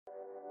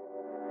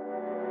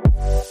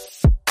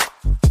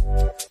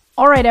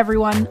All right,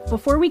 everyone.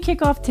 Before we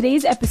kick off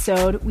today's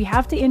episode, we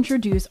have to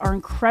introduce our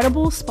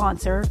incredible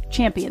sponsor,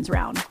 Champions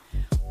Round.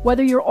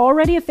 Whether you're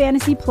already a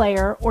fantasy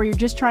player or you're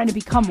just trying to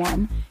become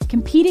one,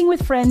 competing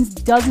with friends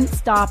doesn't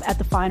stop at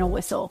the final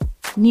whistle.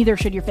 Neither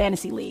should your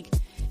fantasy league.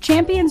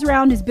 Champions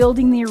Round is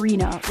building the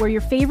arena where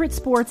your favorite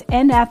sports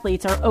and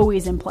athletes are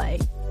always in play.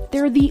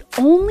 They're the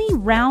only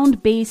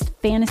round-based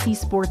fantasy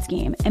sports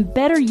game, and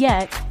better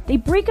yet, they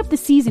break up the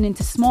season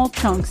into small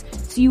chunks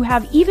so you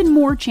have even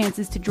more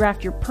chances to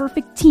draft your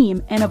perfect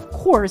team and, of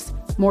course,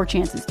 more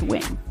chances to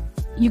win.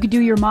 You could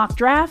do your mock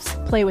drafts,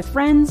 play with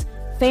friends,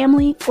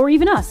 family, or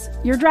even us,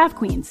 your draft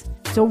queens.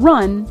 So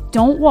run,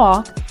 don't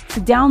walk,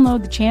 to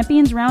download the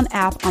Champions Round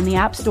app on the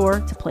App Store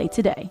to play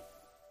today.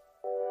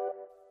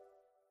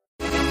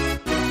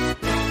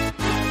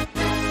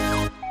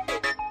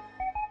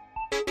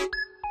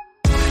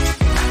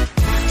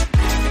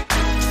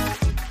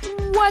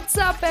 What's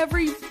up,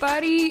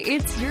 everybody?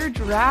 It's your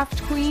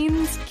draft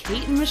queens,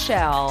 Kate and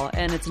Michelle,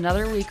 and it's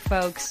another week,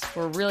 folks.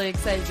 We're really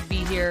excited to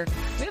be here.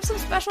 We have some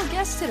special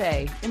guests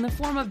today in the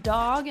form of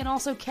Dog and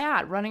also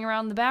Cat running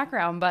around in the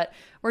background, but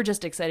we're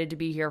just excited to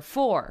be here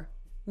for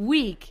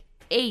week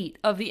 8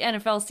 of the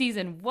NFL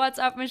season. What's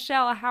up,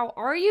 Michelle? How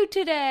are you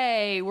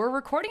today? We're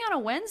recording on a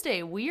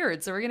Wednesday.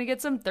 Weird. So we're going to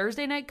get some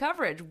Thursday night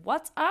coverage.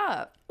 What's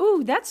up?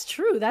 Ooh, that's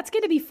true. That's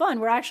going to be fun.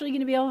 We're actually going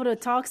to be able to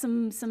talk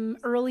some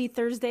early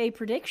Thursday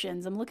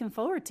predictions. I'm looking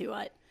forward to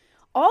it.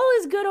 All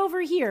is good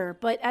over here,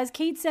 but as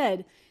Kate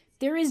said,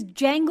 there is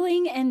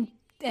jangling and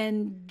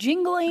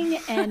jingling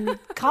and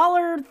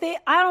collar thing.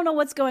 I don't know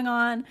what's going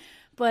on,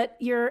 but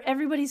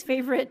everybody's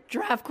favorite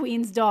draft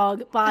queen's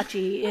dog,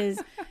 Bocce,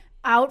 is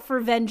out for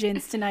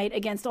vengeance tonight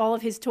against all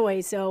of his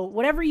toys. So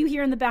whatever you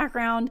hear in the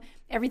background,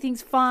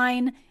 everything's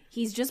fine.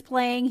 He's just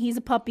playing. He's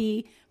a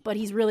puppy, but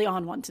he's really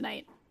on one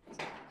tonight.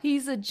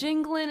 He's a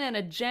jingling and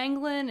a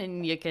jangling,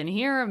 and you can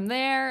hear him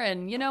there.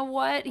 And you know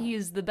what?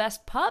 He's the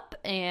best pup,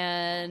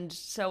 and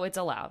so it's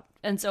allowed.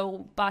 And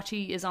so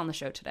Bocce is on the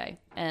show today,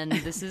 and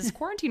this is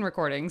quarantine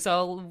recording,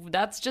 so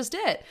that's just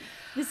it.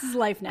 This is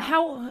life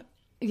now.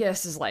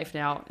 This is life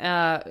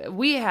now.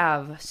 We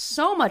have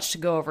so much to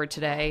go over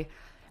today.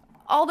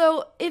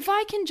 Although, if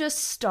I can just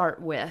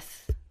start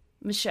with,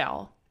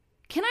 Michelle,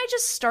 can I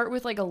just start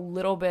with like a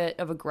little bit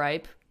of a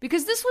gripe?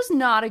 Because this was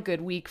not a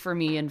good week for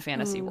me in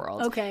fantasy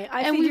world. Okay,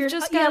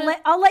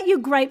 I'll let you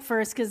gripe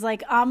first because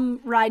like I'm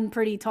riding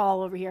pretty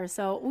tall over here,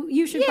 so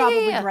you should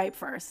probably gripe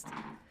first.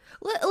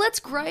 Let's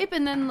gripe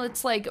and then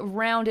let's like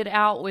round it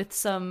out with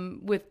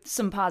some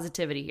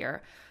positivity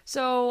here.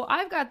 So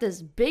I've got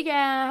this big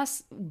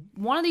ass,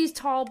 one of these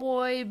tall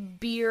boy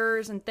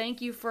beers, and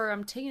thank you for,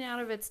 I'm taking out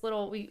of its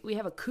little, we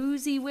have a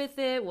koozie with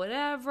it,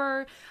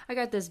 whatever. I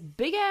got this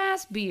big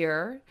ass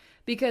beer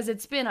because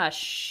it's been a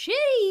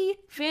shitty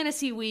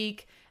fantasy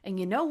week, and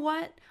you know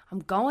what? I'm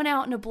going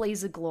out in a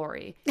blaze of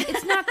glory.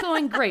 It's not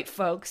going great,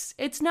 folks.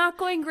 It's not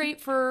going great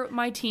for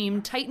my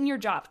team. Tighten your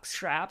jock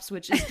straps,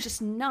 which is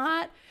just it's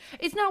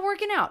not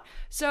working out.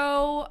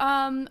 So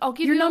I'll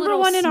give you a little number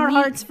one in our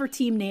hearts for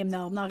team name,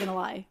 though. I'm not going to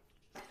lie.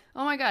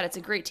 Oh my God, it's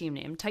a great team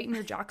name. Tighten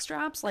your jock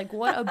straps. Like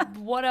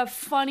what a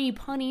funny,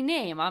 punny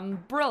name. I'm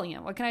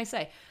brilliant. What can I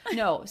say?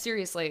 No,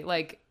 seriously,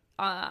 like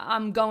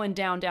I'm going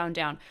down, down,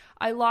 down.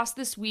 I lost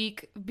this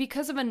week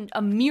because of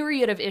a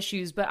myriad of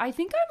issues, but I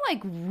think I'm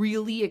like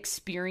really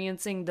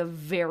experiencing the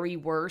very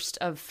worst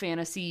of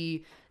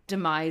fantasy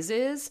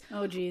demises.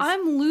 Oh geez.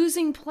 I'm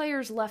losing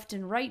players left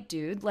and right,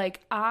 dude.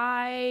 Like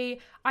I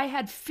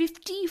had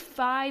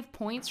 55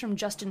 points from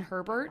Justin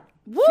Herbert.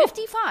 Woo!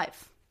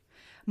 55.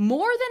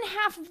 More than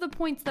half of the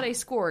points that I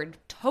scored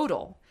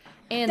total.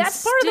 And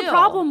that's part of the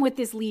problem with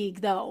this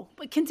league, though.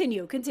 But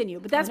continue.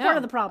 But that's part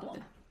of the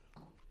problem.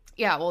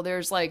 Yeah, well,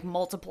 there's like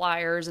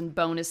multipliers and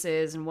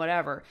bonuses and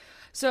whatever.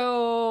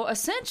 So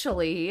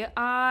essentially,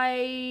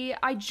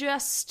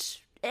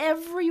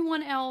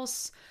 everyone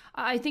else,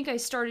 I think I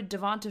started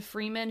Devonta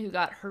Freeman, who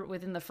got hurt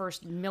within the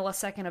first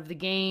millisecond of the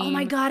game. Oh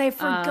my God, I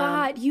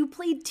forgot. You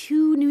played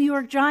 2 New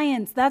York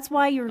Giants. That's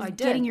why you're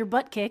getting your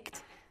butt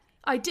kicked.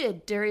 I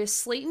did. Darius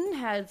Slayton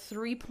had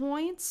 3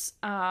 points.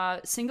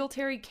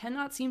 Singletary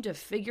cannot seem to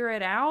figure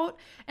it out.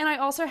 And I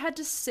also had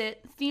to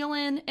sit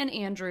Thielen and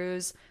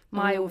Andrews,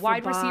 my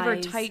wide receiver,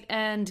 tight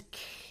end,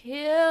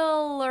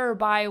 killer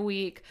bye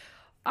week.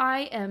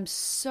 I am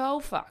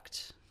so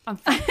fucked.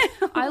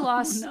 I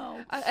lost. No.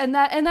 And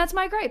that's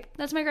my gripe.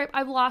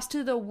 I've lost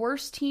to the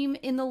worst team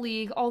in the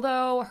league,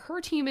 although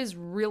her team is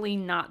really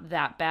not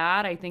that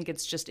bad. I think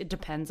it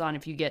depends on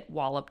if you get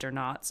walloped or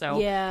not. So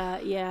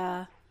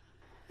yeah.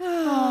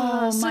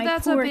 Oh, so my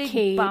that's poor a big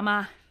Kate.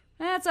 bummer.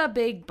 That's a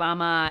big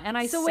bummer. And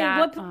I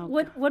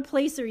what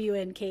place are you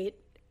in, Kate?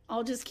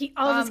 I'll just keep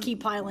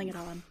piling it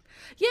on.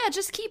 Yeah,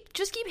 just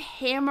keep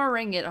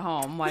hammering it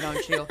home. Why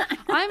don't you?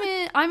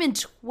 I'm in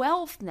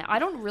 12th now. I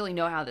don't really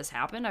know how this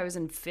happened. I was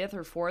in 5th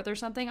or 4th or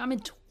something. I'm in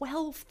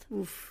 12th.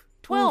 Oof.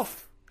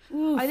 12th.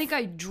 Oof. I think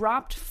I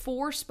dropped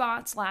 4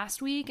 spots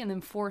last week and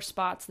then 4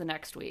 spots the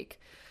next week.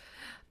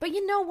 But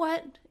you know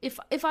what?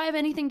 If I have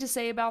anything to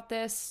say about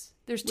this,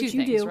 There's two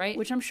things, right?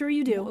 Which I'm sure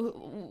you do.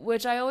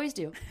 Which I always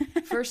do.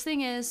 First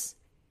thing is,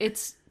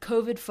 it's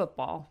COVID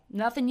football.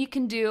 Nothing you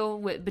can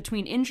do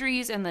between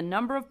injuries and the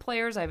number of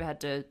players I've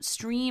had to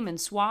stream and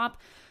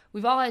swap.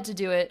 We've all had to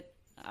do it.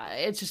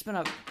 It's just been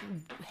a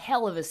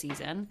hell of a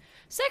season.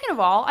 Second of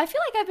all, I feel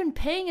like I've been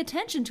paying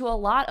attention to a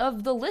lot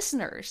of the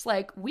listeners.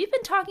 Like, we've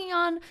been talking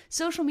on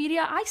social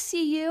media. I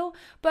see you,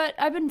 but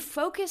I've been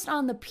focused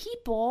on the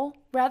people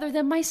rather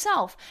than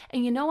myself.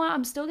 And you know what?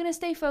 I'm still going to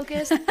stay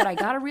focused, but I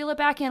got to reel it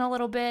back in a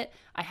little bit.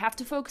 I have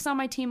to focus on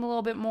my team a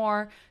little bit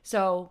more.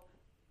 So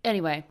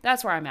anyway,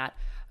 that's where I'm at.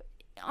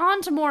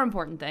 On to more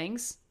important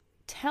things.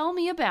 Tell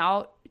me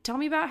about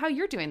how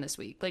you're doing this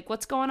week. Like,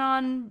 what's going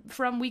on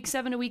from week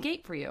 7 to week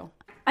 8 for you?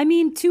 I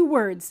mean, 2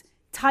 words.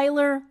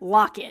 Tyler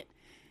Lockett.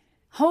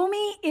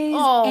 Homie is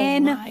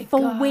in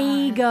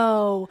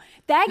fuego.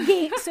 That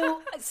game,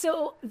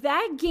 so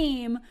that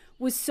game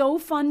was so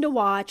fun to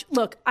watch.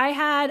 Look, I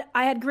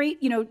had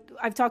great,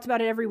 I've talked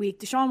about it every week.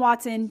 Deshaun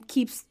Watson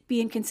keeps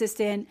being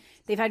consistent.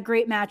 They've had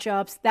great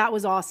matchups. That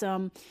was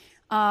awesome.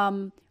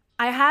 I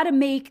had to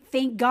make,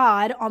 thank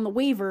God, on the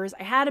waivers,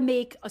 I had to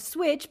make a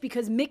switch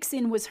because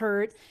Mixon was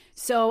hurt.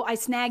 So I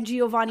snagged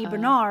Giovanni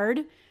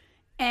Bernard,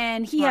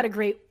 and he had a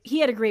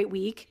great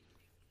week.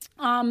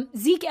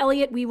 Zeke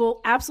Elliott, we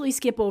will absolutely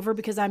skip over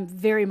because I'm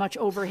very much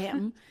over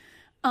him.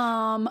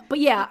 But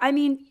yeah, I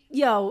mean,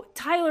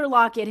 Tyler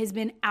Lockett has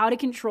been out of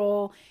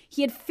control.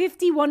 He had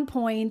 51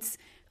 points.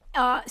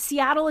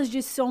 Seattle is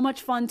just so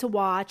much fun to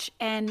watch.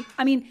 And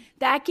I mean,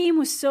 that game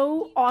was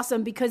so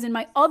awesome because in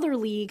my other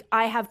league,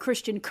 I have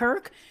Christian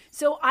Kirk.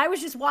 So I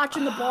was just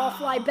watching the ball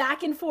fly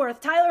back and forth.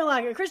 Tyler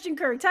Lockett, Christian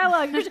Kirk,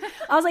 Tyler Lockett.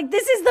 I was like,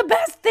 this is the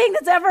best thing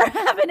that's ever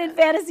happened in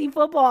fantasy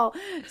football.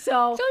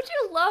 So don't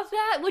you love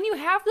that? When you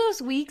have those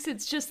weeks,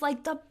 it's just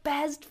like the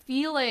best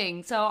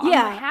feeling. So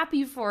yeah. I'm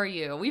happy for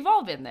you. We've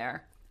all been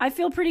there. I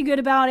feel pretty good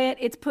about it.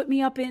 It's put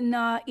me up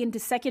into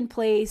second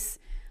place.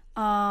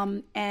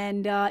 I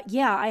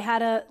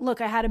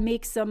had to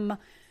make some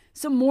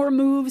more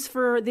moves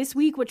for this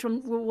week, which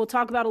we'll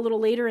talk about a little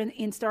later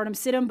in Stardom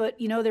Situm. But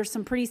there's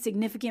some pretty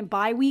significant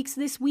bye weeks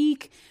this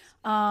week.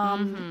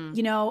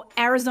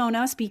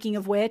 Arizona, speaking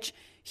of which,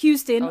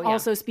 Houston,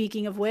 also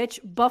speaking of which,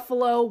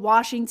 Buffalo,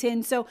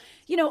 Washington. So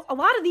a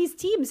lot of these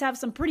teams have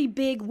some pretty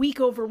big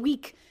week over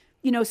week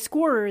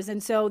scorers,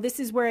 and so this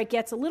is where it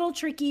gets a little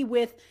tricky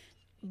with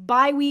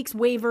bye weeks,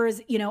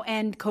 waivers,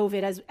 and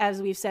COVID,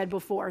 as we've said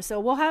before. So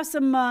we'll have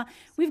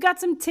we've got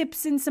some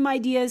tips and some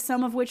ideas,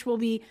 some of which will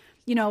be,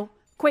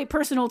 quite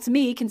personal to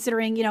me,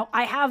 considering,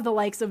 I have the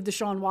likes of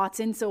Deshaun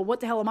Watson. So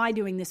what the hell am I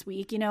doing this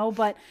week,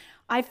 But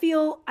I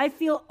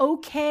feel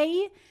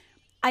okay.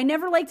 I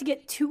never like to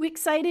get too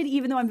excited,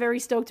 even though I'm very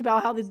stoked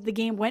about how the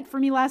game went for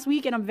me last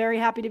week, and I'm very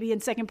happy to be in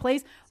second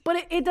place.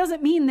 But it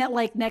doesn't mean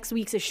that, next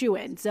week's a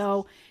shoo-in.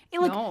 So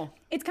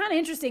it's kind of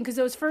interesting because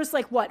those first,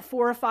 4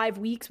 or 5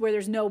 weeks where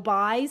there's no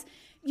buys,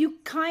 you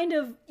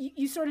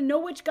sort of know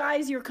which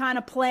guys you're kind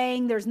of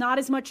playing. There's not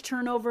as much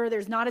turnover.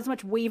 There's not as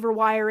much waiver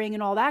wiring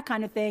and all that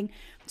kind of thing.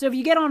 So if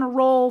you get on a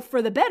roll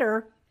for the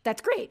better,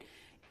 that's great.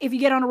 If you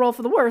get on a roll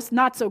for the worse,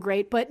 not so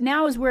great. But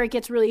now is where it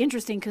gets really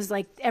interesting because,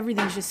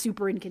 everything's just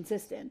super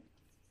inconsistent.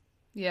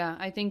 Yeah,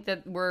 I think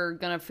that we're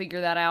going to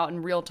figure that out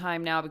in real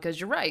time now because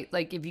you're right.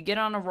 If you get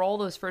on a roll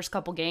those first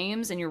couple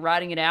games and you're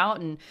riding it out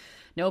and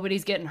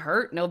nobody's getting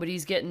hurt,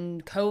 nobody's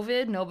getting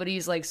COVID,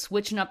 nobody's,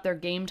 switching up their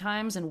game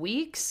times and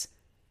weeks,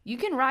 you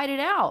can ride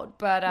it out.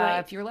 But right.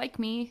 If you're like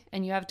me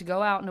and you have to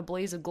go out in a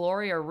blaze of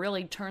glory or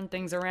really turn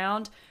things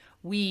around,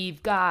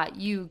 we've got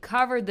you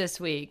covered this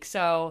week.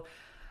 So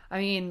I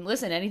mean,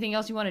 listen, anything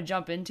else you want to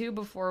jump into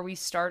before we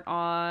start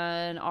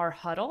on our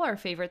huddle, our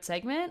favorite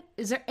segment?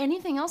 Is there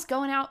anything else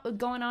going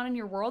on in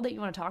your world that you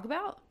want to talk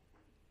about?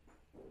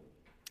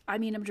 I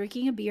mean, I'm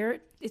drinking a beer.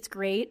 It's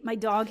great. My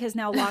dog has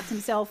now locked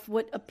himself,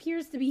 what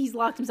appears to be he's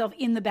locked himself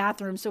in the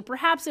bathroom. So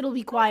perhaps it'll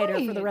be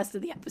quieter for the rest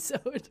of the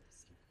episode.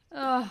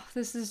 Oh,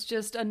 this is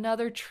just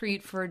another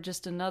treat for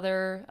just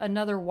another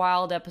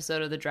wild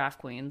episode of the Draft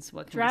Queens.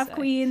 What can we say? Draft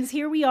Queens,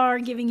 here we are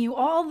giving you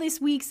all this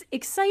week's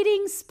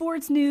exciting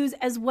sports news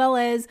as well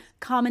as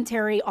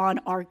commentary on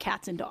our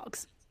cats and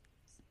dogs.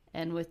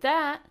 And with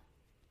that,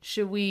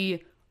 should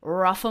we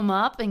rough them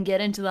up and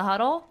get into the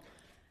huddle?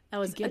 That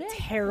was a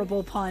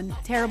terrible pun.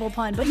 Terrible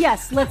pun. But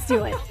yes, let's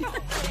do it.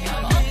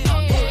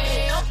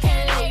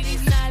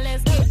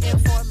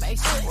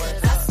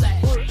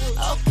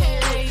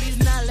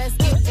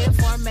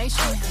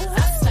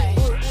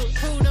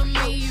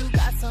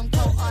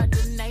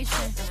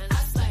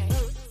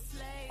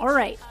 All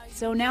right,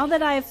 so now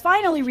that I have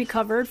finally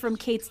recovered from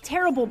Kate's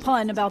terrible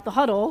pun about the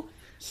huddle,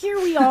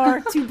 here we are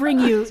to bring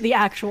you the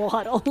actual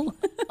huddle.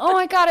 Oh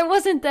my God, it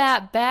wasn't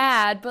that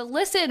bad. But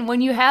listen,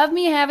 when you have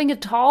me having a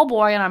tall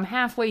boy and I'm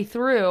halfway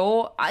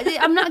through,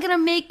 I'm not going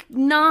to make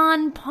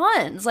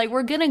non-puns.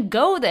 We're going to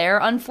go there,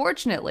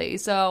 unfortunately.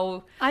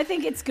 So I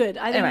think it's good.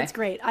 I think it's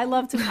great. I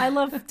love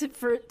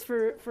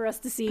for us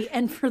to see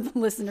and for the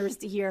listeners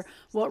to hear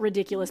what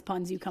ridiculous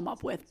puns you come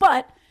up with.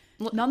 But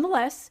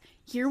nonetheless,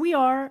 here we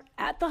are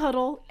at the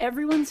huddle,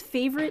 everyone's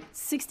favorite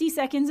 60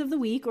 seconds of the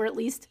week, or at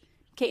least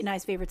Kate and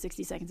I's favorite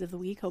 60 seconds of the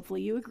week.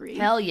 Hopefully you agree.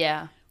 Hell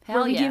yeah.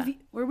 Hell yeah.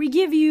 Where we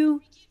give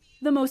you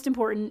the most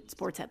important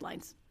sports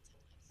headlines.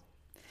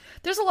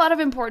 There's a lot of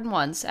important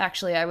ones,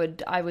 actually, I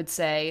would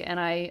say. And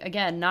I,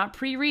 again, not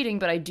pre-reading,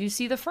 but I do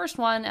see the first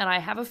one, and I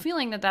have a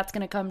feeling that that's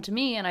going to come to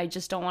me, and I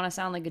just don't want to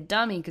sound like a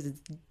dummy because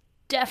it's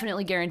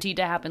definitely guaranteed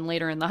to happen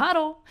later in the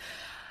huddle.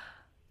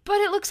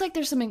 But it looks like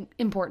there's some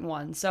important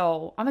ones,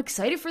 so I'm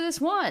excited for this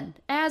one.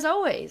 As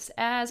always,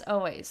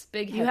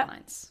 big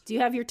headlines. Do you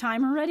have your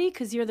timer ready?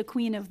 Because you're the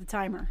queen of the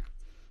timer.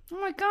 Oh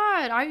my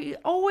God, I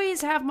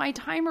always have my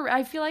timer.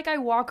 I feel like I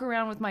walk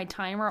around with my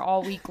timer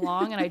all week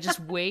long, and I just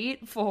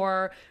wait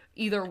for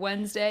either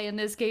Wednesday in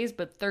this case,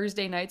 but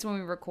Thursday nights when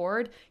we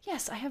record.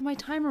 Yes, I have my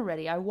timer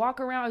ready. I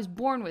walk around. I was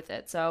born with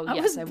it. So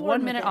yes, I have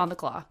 1 minute on the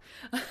clock.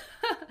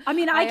 I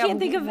mean, I can't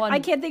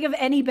think of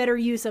any better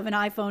use of an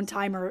iPhone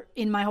timer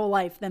in my whole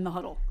life than the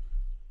huddle.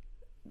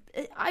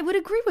 I would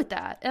agree with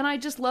that. And I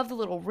just love the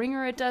little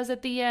ringer it does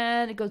at the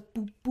end. It goes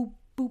boop, boop,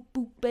 boop,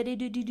 boop.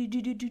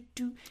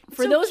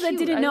 For those that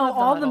didn't know,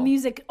 all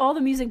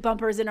the music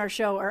bumpers in our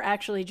show are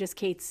actually just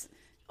Kate's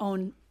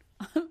own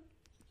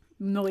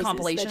noises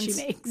compilations that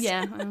she makes.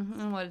 Yeah,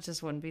 well, it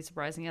just wouldn't be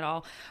surprising at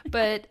all.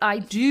 But I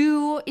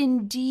do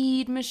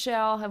indeed,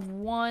 Michelle, have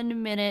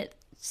 1 minute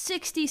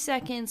 60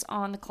 seconds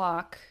on the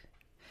clock.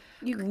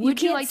 You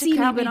can't like see me,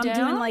 but I'm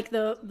doing like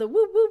the woo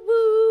woo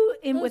woo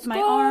in with my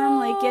arm,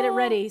 like get it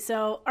ready.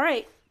 So, all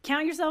right,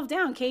 count yourself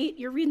down, Kate.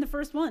 You're reading the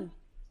first one.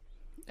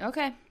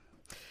 Okay,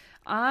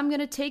 I'm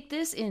gonna take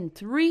this in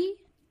 3,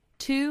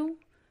 2,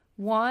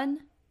 1.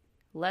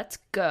 Let's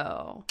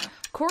go.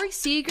 Corey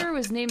Seager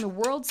was named the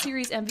World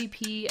Series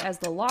MVP as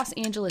the Los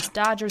Angeles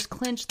Dodgers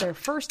clinched their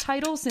first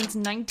title since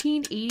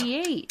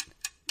 1988.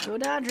 Go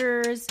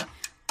Dodgers.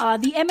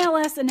 The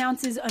MLS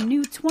announces a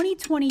new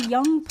 2020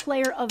 Young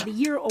Player of the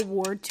Year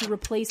award to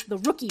replace the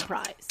Rookie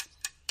Prize.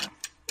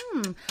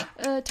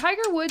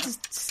 Tiger Woods is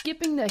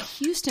skipping the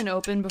Houston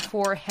Open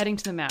before heading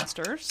to the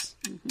Masters.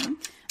 Mm-hmm.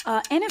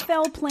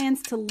 NFL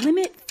plans to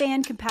limit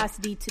fan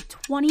capacity to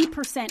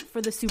 20%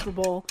 for the Super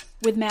Bowl,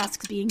 with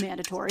masks being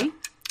mandatory.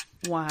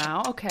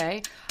 Wow,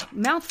 okay.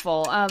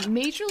 Mouthful.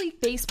 Major League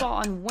Baseball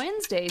on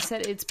Wednesday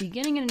said it's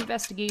beginning an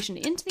investigation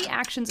into the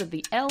actions of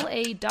the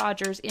LA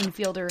Dodgers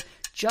infielder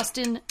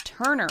Justin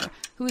Turner,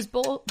 who was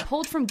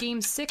pulled from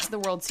Game 6 of the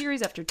World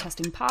Series after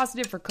testing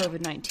positive for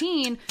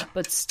COVID-19,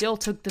 but still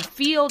took the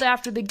field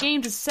after the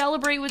game to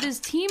celebrate with his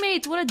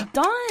teammates. What a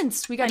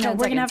dunce! We got 10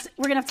 seconds.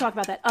 We're gonna have to talk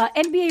about that.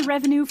 NBA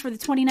revenue for the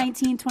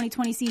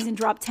 2019-2020 season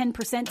dropped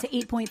 10% to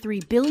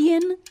 $8.3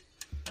 billion.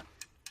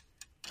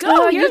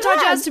 Go, Utah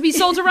Jazz to be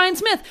sold to Ryan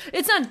Smith.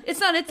 It's done.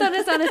 It's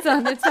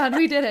done.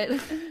 We did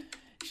it.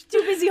 She's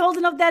too busy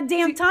holding up that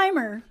damn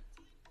timer.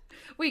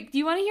 Wait, do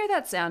you want to hear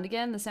that sound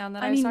again? The sound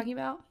that I was talking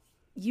about?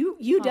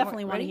 You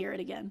definitely want to hear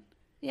it again.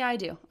 Yeah, I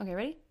do. Okay,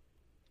 ready?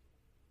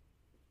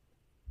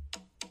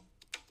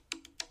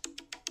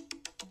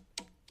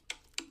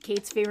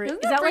 Kate's favorite.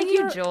 Doesn't that bring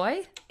you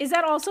joy? Is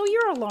that also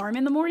your alarm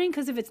in the morning?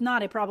 Because if it's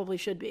not, it probably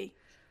should be.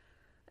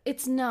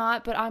 It's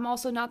not, but I'm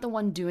also not the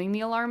one doing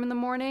the alarm in the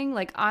morning.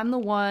 Like, I'm the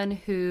one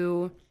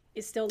who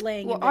is still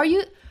laying in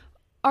bed.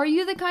 Are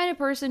you the kind of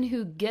person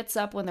who gets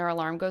up when their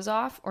alarm goes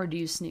off, or do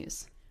you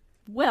snooze?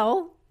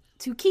 Well,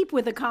 to keep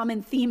with the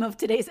common theme of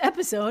today's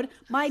episode,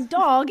 my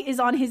dog is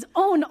on his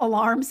own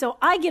alarm, so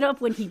I get up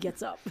when he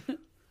gets up.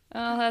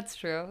 Oh, that's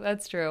true.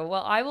 That's true.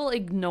 Well, I will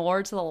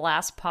ignore to the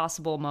last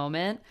possible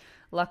moment.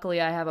 Luckily,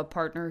 I have a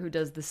partner who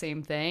does the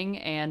same thing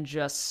and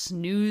just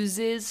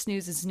snoozes.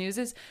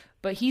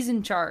 But he's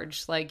in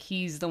charge. Like,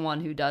 he's the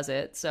one who does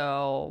it.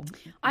 So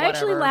I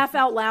actually laugh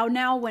out loud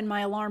now when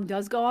my alarm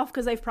does go off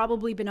because I've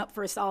probably been up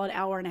for a solid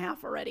hour and a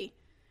half already.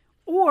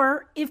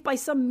 Or if by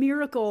some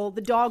miracle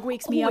the dog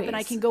wakes me up and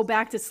I can go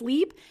back to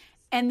sleep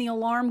and the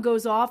alarm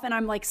goes off and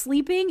I'm like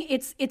sleeping,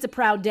 it's a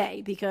proud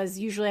day because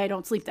usually I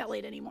don't sleep that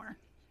late anymore.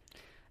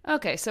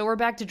 Okay, so we're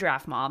back to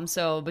Draft Mom.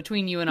 So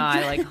between you and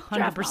I, like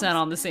 100%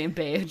 on the same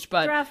page.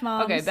 But Draft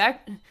Moms. Okay,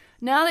 back.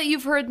 Now that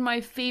you've heard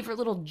my favorite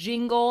little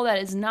jingle that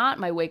is not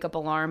my wake-up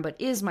alarm, but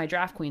is my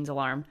Draft Queen's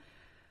alarm,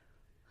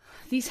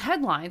 these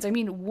headlines, I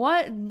mean,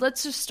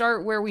 let's just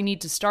start where we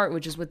need to start,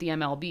 which is with the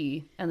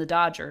MLB and the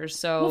Dodgers.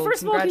 So, well,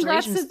 first of all,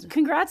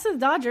 congrats to the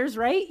Dodgers,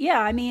 right? Yeah,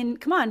 I mean,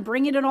 come on,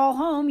 bringing it all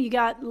home. You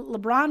got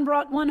LeBron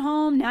brought one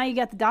home. Now you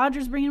got the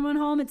Dodgers bringing one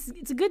home.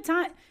 It's a good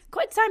time,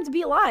 quite time to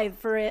be alive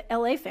for a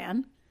LA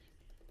fan.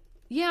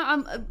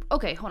 Yeah,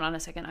 okay, hold on a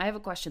second. I have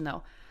a question,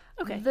 though.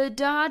 Okay. The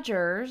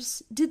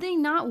Dodgers, did they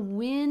not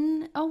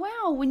win? Oh,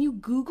 wow. When you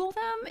Google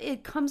them,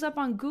 it comes up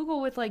on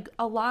Google with, like,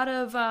 a lot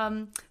of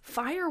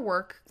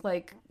firework,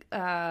 like,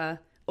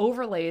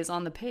 overlays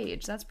on the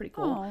page. That's pretty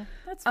cool. Oh,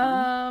 that's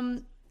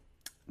fun.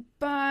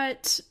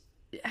 But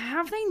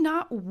have they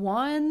not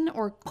won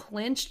or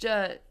clinched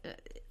oh,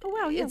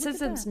 wow, yeah, it says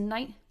since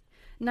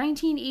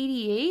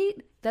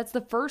 1988? That's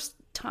the first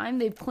time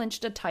they've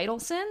clinched a title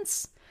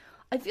since?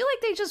 I feel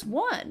like they just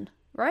won.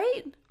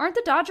 Right? Aren't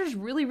the Dodgers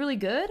really, really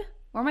good?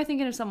 Or am I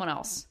thinking of someone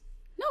else?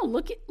 No,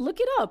 look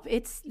it up.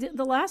 It's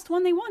the last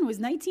one they won was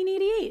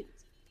 1988.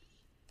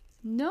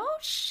 No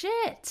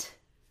shit.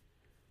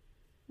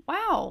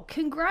 Wow.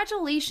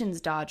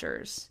 Congratulations,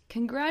 Dodgers.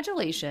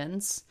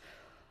 Congratulations.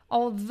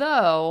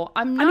 Although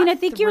I'm not I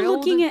think you're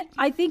thrilled. looking at,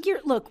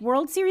 look,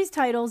 World Series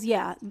titles,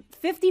 yeah,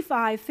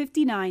 55,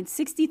 59,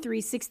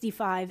 63,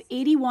 65,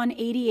 81,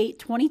 88,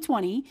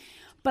 2020.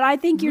 But I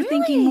think you're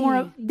thinking more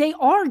of, they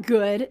are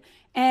good.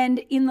 And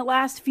in the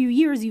last few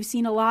years, you've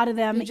seen a lot of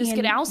them They just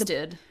get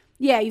ousted.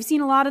 You've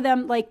seen a lot of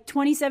them like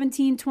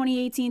 2017,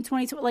 2018,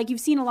 2020. Like you've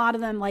seen a lot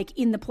of them like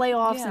in the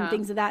playoffs and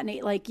things of that.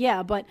 Like,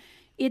 yeah, but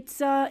it's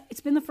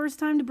been the first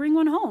time to bring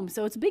one home.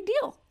 So it's a big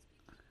deal.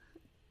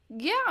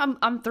 Yeah,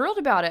 I'm thrilled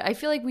about it. I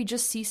feel like we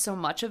just see so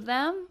much of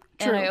them.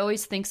 True. And I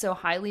always think so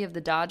highly of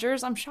the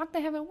Dodgers. I'm shocked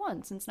they haven't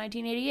won since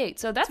 1988.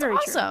 So that's very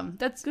awesome. True.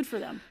 That's good for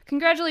them.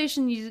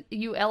 Congratulations,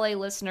 you LA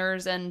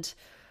listeners. And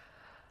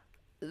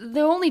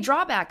the only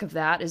drawback of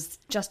that is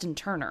Justin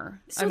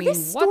Turner. So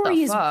this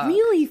story is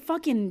really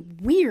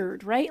fucking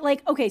weird, right?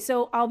 Like, okay,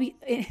 so I'll be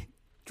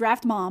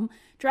Draft Mom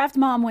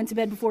went to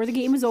bed before the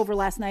game was over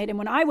last night, and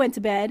when I went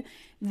to bed,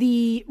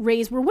 the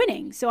Rays were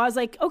winning. So I was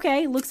like,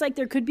 okay, looks like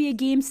there could be a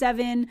game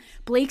 7.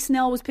 Blake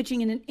Snell was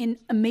pitching in an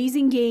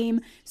amazing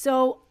game.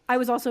 So I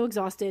was also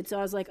exhausted. So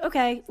I was like,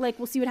 okay, like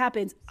we'll see what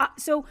happens.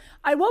 So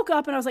I woke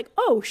up and I was like,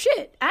 oh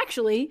shit,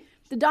 actually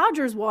the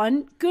Dodgers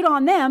won. Good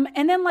on them.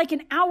 And then like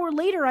an hour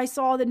later, I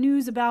saw the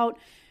news about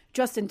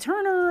Justin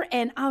Turner,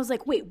 and I was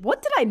like, wait,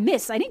 what did I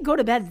miss? I didn't go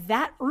to bed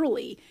that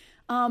early.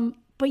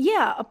 But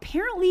yeah,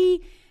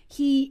 apparently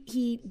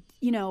he,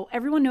 you know,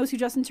 everyone knows who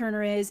Justin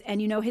Turner is,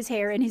 and you know his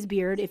hair and his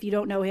beard. If you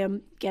don't know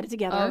him, get it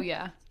together. Oh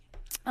yeah.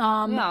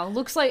 Yeah,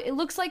 it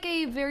looks like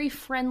a very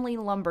friendly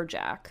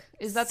lumberjack.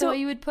 Is that the way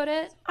you would put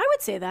it? I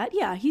would say that.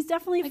 Yeah, he's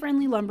definitely a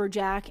friendly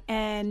lumberjack,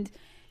 and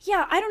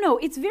yeah, I don't know.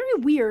 It's very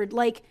weird.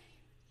 Like,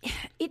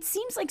 it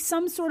seems like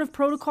some sort of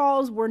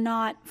protocols were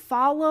not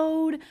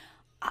followed.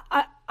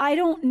 I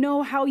don't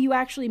know how you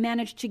actually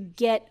managed to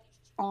get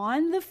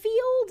on the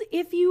field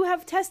if you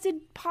have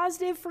tested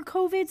positive for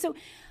COVID. So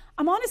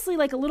I'm honestly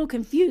like a little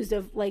confused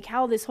of like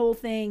how this whole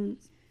thing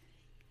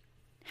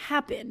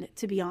happened,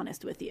 to be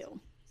honest with you.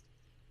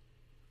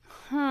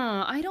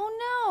 I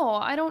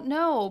don't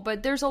know.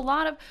 But there's a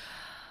lot of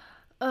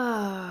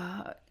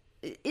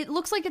it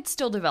looks like it's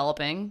still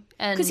developing,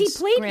 and because he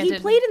played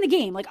in the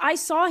game. Like I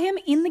saw him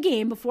in the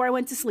game before I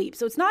went to sleep,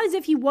 so it's not as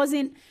if he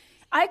wasn't.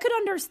 I could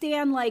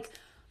understand like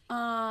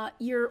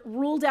you're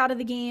ruled out of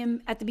the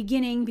game at the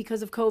beginning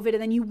because of COVID,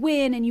 and then you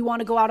win and you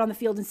want to go out on the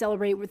field and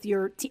celebrate with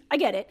your team. I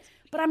get it,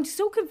 but I'm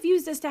so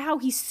confused as to how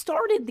he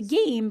started the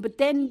game but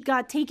then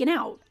got taken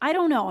out. I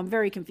don't know. I'm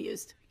very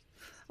confused.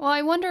 Well,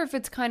 I wonder if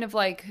it's kind of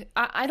like,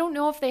 I don't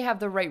know if they have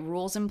the right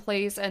rules in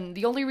place. And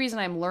the only reason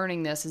I'm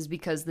learning this is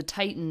because the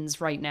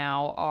Titans right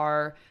now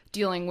are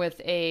dealing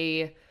with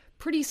a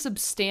pretty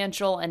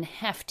substantial and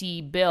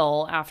hefty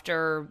bill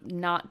after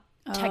not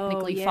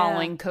technically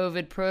following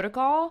COVID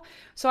protocol.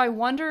 So I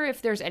wonder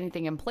if there's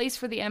anything in place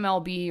for the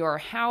MLB or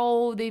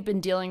how they've been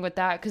dealing with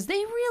that. Because they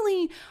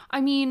really,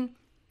 I mean,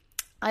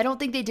 I don't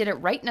think they did it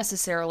right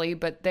necessarily,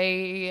 but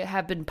they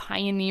have been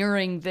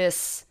pioneering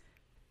this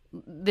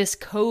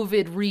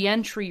COVID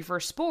re-entry for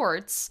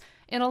sports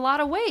in a lot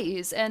of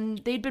ways. And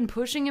they'd been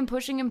pushing and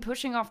pushing and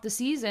pushing off the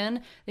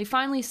season. They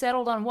finally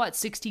settled on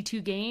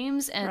 62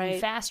 games and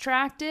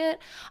fast-tracked it.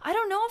 I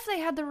don't know if they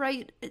had the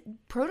right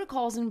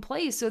protocols in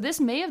place. So this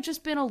may have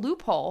just been a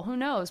loophole. Who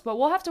knows? But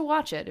we'll have to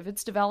watch it if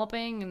it's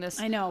developing in this.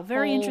 I know.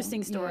 Very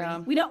interesting story. Yeah.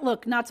 We don't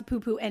look, not to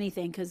poo-poo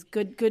anything, because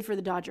good for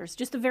the Dodgers.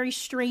 Just a very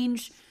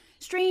strange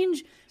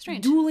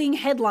dueling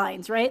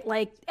headlines, right?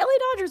 Like, LA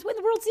Dodgers win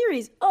the World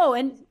Series. Oh,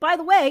 and by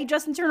the way,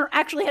 Justin Turner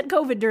actually had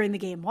COVID during the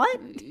game.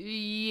 What?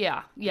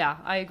 Yeah,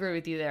 I agree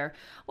with you there.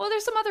 Well,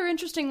 there's some other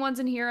interesting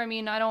ones in here. I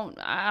mean, I don't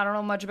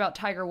know much about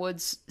Tiger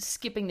Woods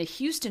skipping the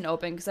Houston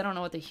Open because I don't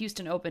know what the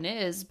Houston Open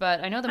is,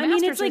 but I know the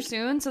Masters are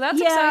soon, so that's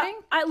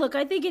exciting. I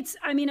think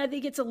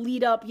it's a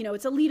lead up,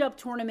 it's a lead up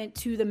tournament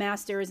to the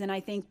Masters, and I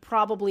think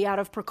probably out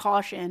of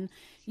precaution,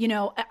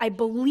 I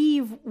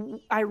believe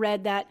I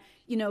read that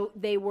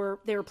they were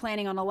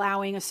planning on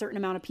allowing a certain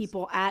amount of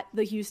people at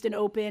the Houston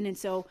Open. And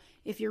so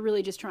if you're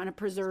really just trying to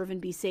preserve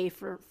and be safe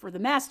for the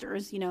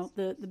Masters,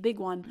 the big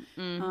one,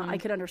 I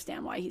could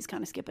understand why he's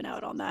kind of skipping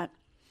out on that.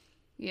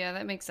 Yeah,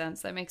 that makes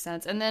sense.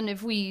 And then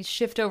if we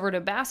shift over to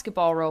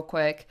basketball real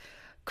quick,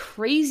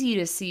 crazy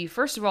to see,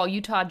 first of all,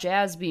 Utah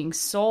Jazz being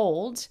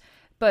sold,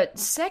 but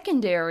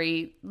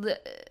secondary,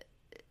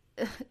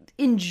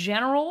 in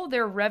general,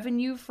 their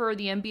revenue for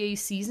the NBA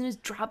season has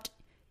dropped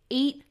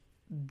 $8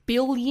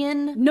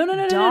 billion.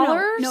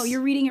 No,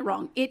 you're reading it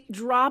wrong. It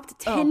dropped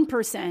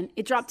 10%.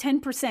 It dropped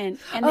 10%,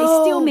 and they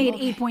still made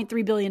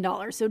 $8.3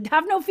 billion. So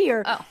have no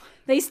fear.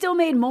 They still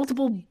made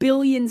multiple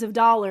billions of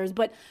dollars.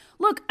 But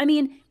look, I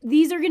mean,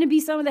 these are going to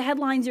be some of the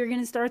headlines you're going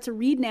to start to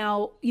read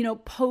now,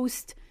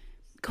 post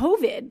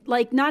COVID,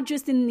 like not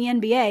just in the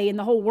NBA, in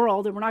the whole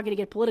world, and we're not going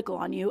to get political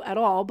on you at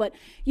all, but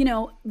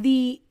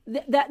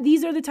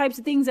these are the types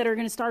of things that are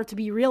going to start to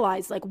be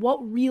realized. Like, what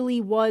really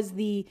was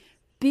the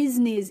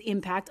business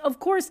impact. Of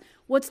course,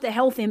 what's the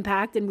health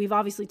impact? And we've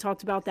obviously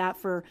talked about that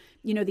for,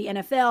 the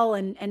NFL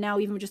and now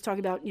even just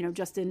talking about,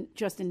 Justin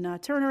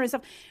Turner and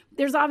stuff.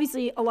 There's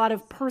obviously a lot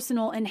of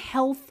personal and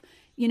health,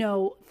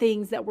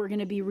 things that we're going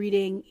to be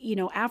reading,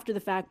 after the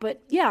fact.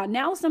 But yeah,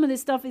 now some of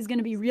this stuff is going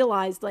to be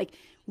realized, like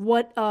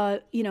what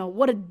a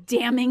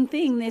damning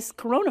thing this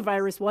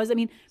coronavirus was. I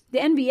mean, the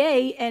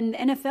NBA and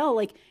NFL,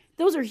 like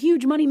those are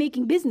huge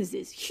money-making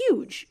businesses,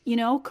 huge,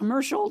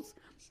 commercials,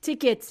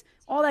 tickets,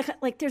 all that.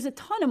 Like there's a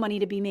ton of money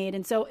to be made.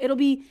 And so it'll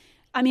be,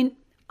 I mean,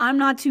 I'm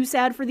not too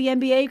sad for the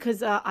NBA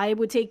because I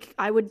would take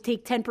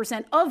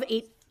 10% of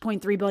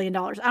 $8.3 billion.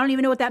 I don't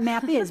even know what that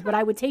math is, but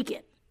I would take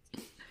it.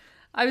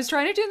 I was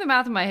trying to do the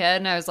math in my head,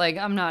 and I was like,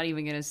 I'm not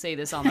even going to say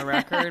this on the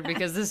record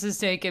because this has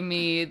taken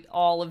me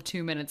all of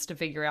 2 minutes to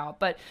figure out.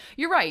 But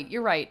you're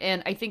right.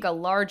 And I think a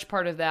large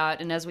part of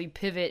that, and as we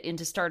pivot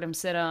into Stardom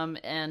Situm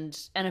and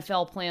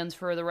NFL plans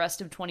for the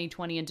rest of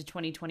 2020 into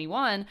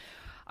 2021,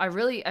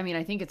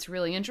 I think it's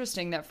really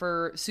interesting that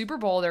for Super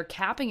Bowl, they're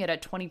capping it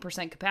at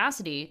 20%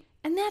 capacity.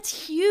 And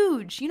that's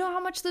huge. You know how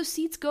much those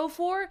seats go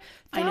for?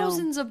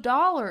 Thousands of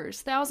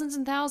dollars, thousands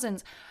and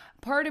thousands.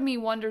 Part of me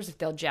wonders if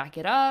they'll jack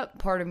it up.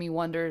 Part of me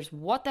wonders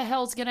what the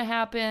hell's going to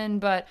happen.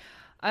 But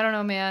I don't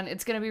know, man.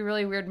 It's going to be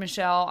really weird,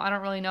 Michelle. I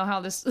don't really know how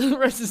the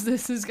rest of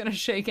this is going to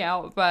shake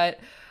out. But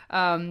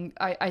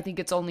I think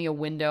it's only a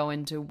window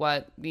into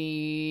what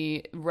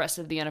the rest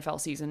of the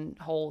NFL season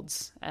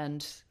holds.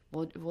 And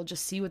we'll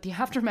just see what the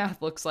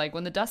aftermath looks like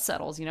when the dust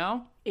settles,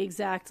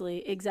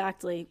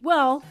 Exactly.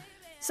 Well,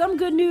 some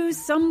good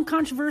news, some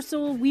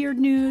controversial, weird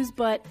news,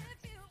 but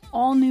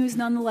all news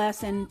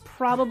nonetheless, and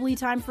probably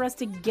time for us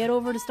to get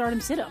over to Stardom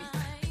Situm.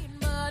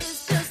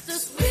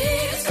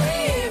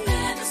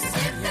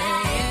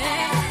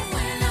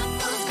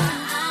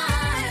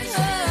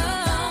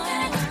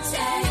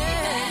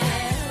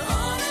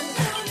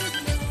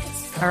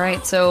 All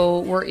right,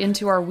 so we're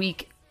into our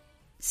week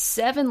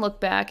 7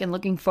 look back and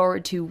looking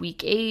forward to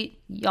week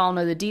 8. Y'all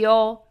know the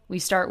deal. We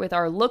start with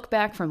our look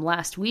back from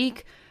last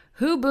week.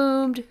 Who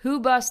boomed, who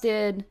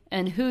busted,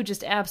 and who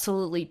just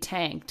absolutely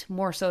tanked,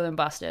 more so than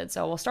busted.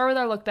 So we'll start with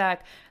our look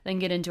back, then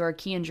get into our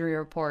key injury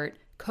report,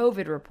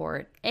 COVID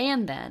report,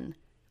 and then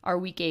our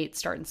week 8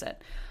 start and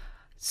sit.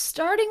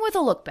 Starting with a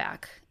look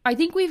back, I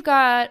think we've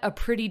got a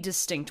pretty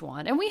distinct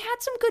one. And we had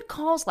some good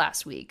calls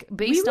last week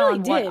based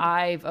on what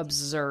I've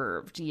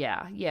observed.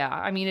 Yeah.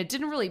 I mean, it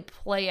didn't really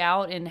play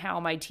out in how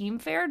my team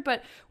fared,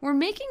 but we're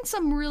making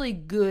some really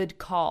good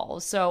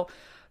calls. So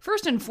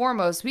first and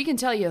foremost, we can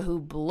tell you who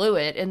blew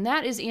it, and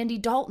that is Andy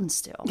Dalton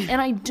still. And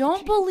I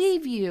don't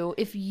believe you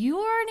if you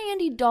are an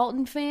Andy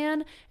Dalton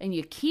fan and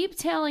you keep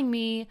telling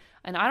me,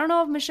 and I don't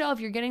know if Michelle,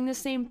 if you're getting the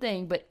same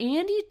thing, but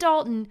Andy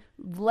Dalton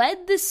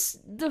led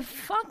the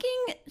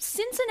fucking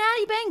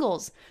Cincinnati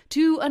Bengals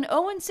to an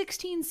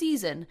 0-16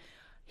 season.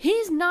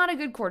 He's not a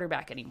good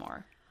quarterback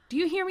anymore. Do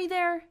you hear me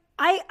there?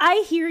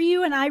 I hear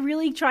you, and I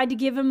really tried to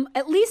give him,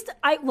 at least,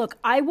 I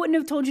wouldn't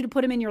have told you to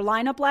put him in your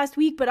lineup last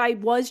week, but I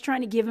was trying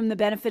to give him the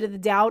benefit of the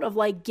doubt of,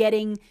 like,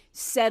 getting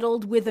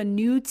settled with a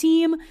new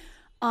team.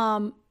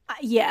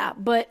 Yeah,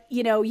 but,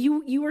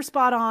 you were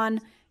spot on.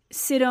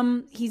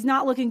 Situm, he's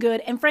not looking good.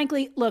 And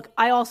frankly, look,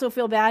 I also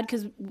feel bad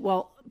because,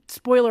 well,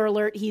 spoiler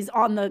alert, he's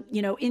on the,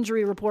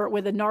 injury report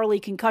with a gnarly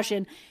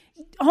concussion.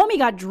 Homie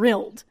got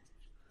drilled.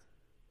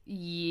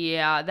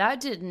 Yeah,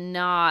 that did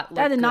not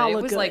look good.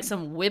 It was like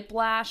some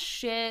whiplash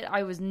shit.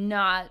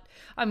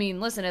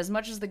 Listen, as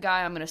much as the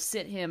guy, I'm going to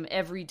sit him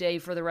every day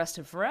for the rest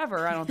of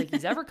forever, I don't think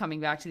he's ever coming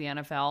back to the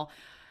NFL.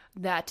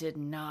 That did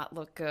not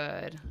look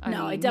good.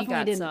 I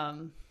definitely didn't.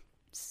 Some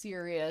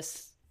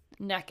serious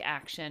neck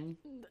action.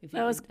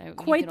 That was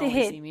quite the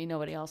hit. See me,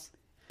 nobody else.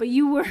 But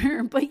you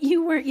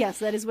were, yes,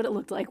 that is what it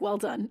looked like. Well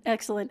done.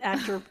 Excellent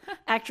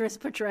actress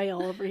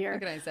portrayal over here.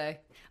 What can I say?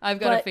 I've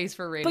got a face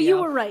for radio. But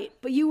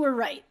you were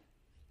right.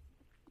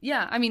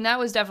 Yeah, that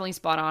was definitely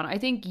spot on. I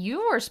think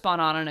you were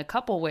spot on in a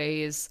couple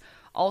ways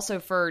also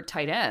for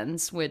tight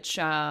ends, which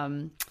few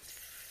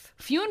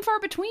and far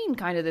between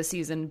kind of this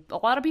season. A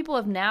lot of people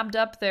have nabbed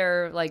up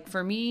their, like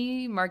for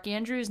me, Mark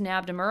Andrews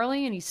nabbed him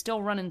early and he's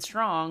still running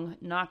strong,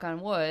 knock on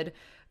wood.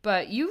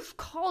 But you've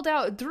called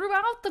out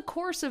throughout the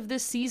course of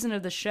this season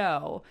of the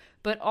show,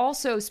 but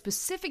also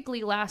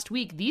specifically last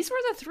week, these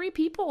were the 3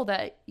 people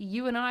that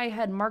you and I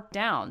had marked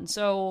down.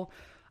 So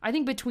I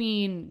think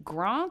between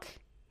Gronk,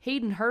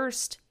 Hayden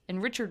Hurst,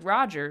 and Richard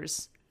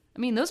Rodgers,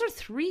 those are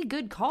 3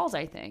 good calls,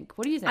 I think.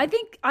 What do you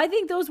think? I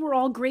think those were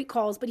all great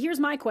calls, but here's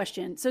my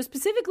question. So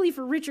specifically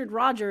for Richard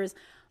Rodgers,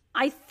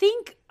 I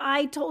think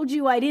I told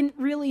you I didn't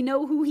really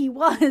know who he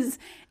was,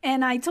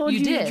 and I told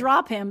you to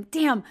drop him.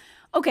 Damn.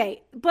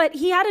 Okay, but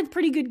he had a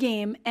pretty good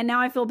game, and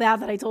now I feel bad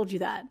that I told you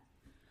that.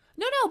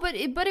 No, but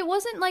it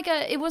wasn't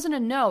it wasn't a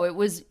no. It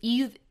was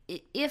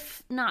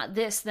if not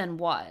this, then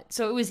what?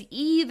 So it was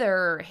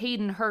either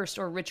Hayden Hurst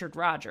or Richard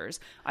Rodgers.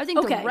 I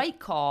think the right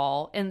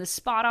call and the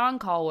spot on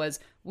call was,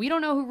 we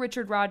don't know who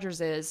Richard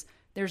Rodgers is.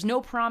 There's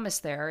no promise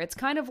there. It's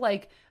kind of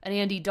like an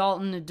Andy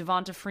Dalton, a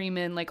Devonta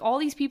Freeman, like all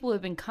these people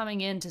have been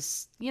coming in to,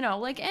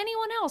 like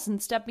anyone else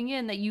and stepping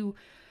in that you...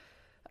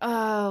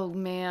 Oh,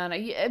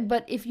 man.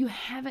 But if you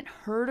haven't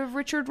heard of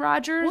Richard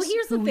Rodgers, well,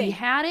 here's the who thing. we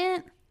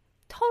hadn't,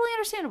 totally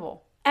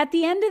understandable. At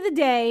the end of the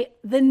day,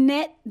 the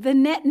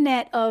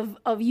net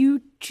of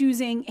you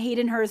choosing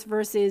Hayden Hurst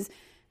versus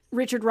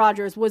Richard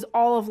Rodgers was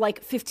all of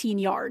like 15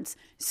 yards.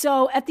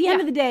 So at the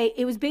end of the day,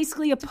 it was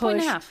basically a push. Point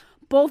and a half.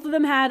 Both of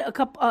them had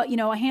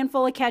a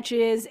handful of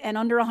catches and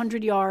under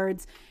 100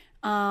 yards.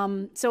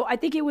 So I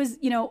think it was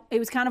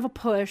kind of a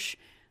push.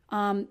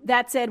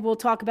 That said, we'll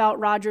talk about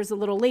Rodgers a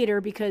little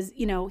later because,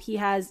 he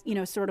has,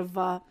 sort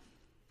of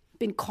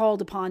been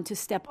called upon to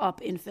step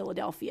up in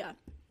Philadelphia.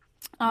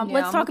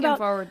 Let's talk about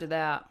forward to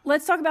that.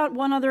 Let's talk about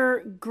one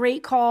other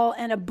great call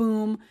and a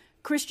boom.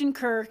 Christian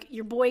Kirk,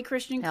 your boy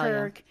Christian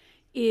Kirk,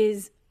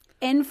 is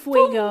en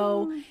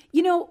fuego.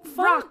 Boom.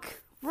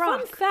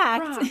 Fun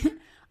fact.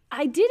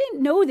 I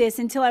didn't know this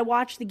until I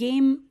watched the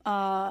game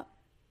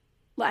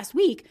last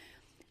week.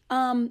 He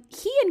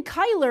and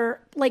Kyler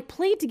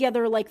played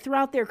together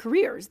throughout their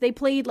careers. They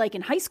played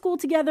in high school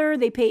together.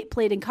 They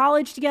played in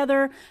college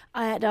together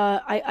at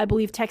I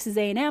believe Texas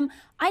A&M.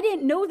 I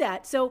didn't know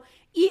that. So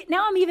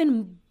now I'm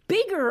even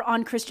bigger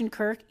on Christian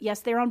Kirk. Yes,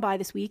 they're on bye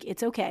this week.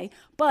 It's okay.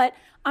 But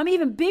I'm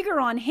even bigger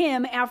on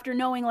him after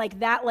knowing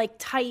that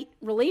tight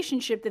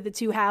relationship that the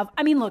two have.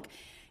 I mean, look,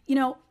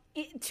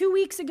 2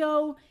 weeks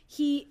ago,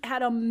 he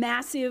had a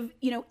massive,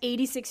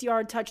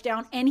 86-yard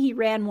touchdown, and he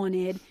ran one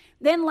in.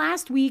 Then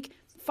last week,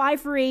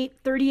 5 for 8,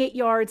 38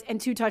 yards,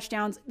 and 2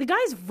 touchdowns. The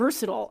guy's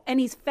versatile, and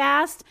he's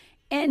fast,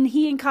 and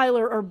he and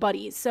Kyler are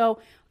buddies. So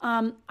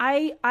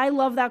I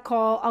love that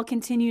call. I'll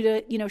continue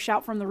to,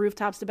 shout from the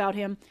rooftops about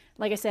him.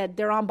 Like I said,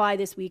 they're on bye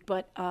this week,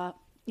 but,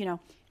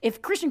 if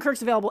Christian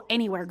Kirk's available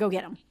anywhere, go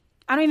get him.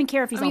 I don't even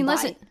care if he's on bye.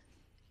 Listen,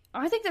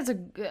 I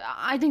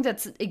think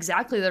that's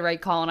exactly the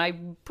right call, and I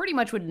pretty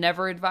much would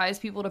never advise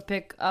people to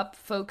pick up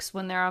folks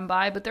when they're on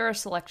bye, but there are a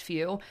select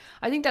few.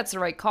 I think that's the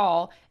right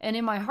call, and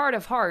in my heart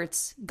of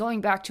hearts,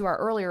 going back to our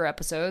earlier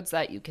episodes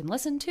that you can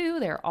listen to,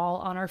 they're all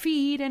on our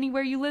feed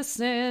anywhere you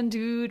listen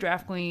to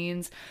Draft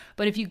Queens.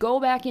 But if you go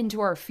back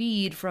into our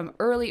feed from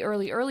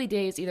early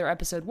days, either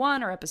episode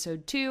 1 or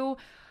episode 2,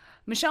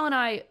 Michelle and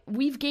I,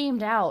 we've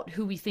gamed out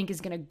who we think is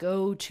going to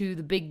go to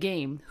the big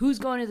game, who's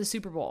going to the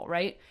Super Bowl,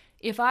 right?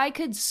 If I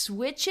could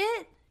switch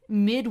it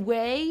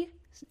midway,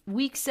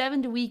 week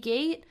 7 to week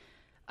 8,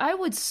 I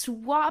would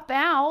swap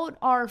out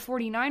our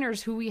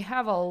 49ers, who we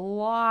have a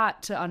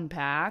lot to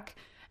unpack,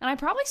 and I'd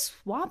probably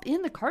swap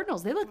in the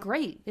Cardinals. They look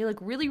great. They look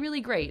really,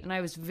 really great, and I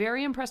was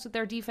very impressed with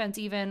their defense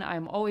even.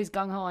 I'm always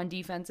gung-ho on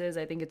defenses.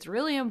 I think it's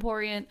really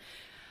important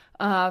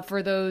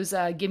for those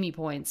gimme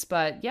points.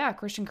 But yeah,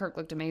 Christian Kirk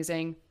looked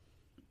amazing.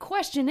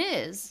 Question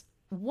is,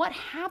 what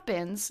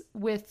happens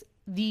with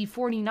the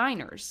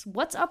 49ers?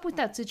 What's up with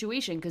that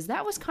situation? Because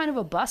that was kind of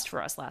a bust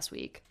for us last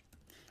week.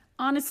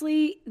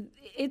 Honestly,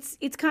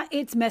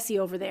 it's messy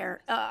over there.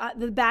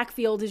 The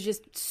backfield is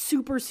just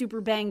super,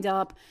 super banged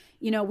up.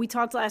 We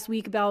talked last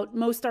week about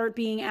Mostert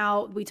being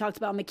out. We talked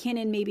about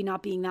McKinnon maybe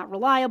not being that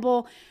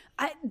reliable.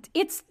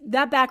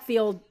 That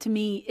backfield to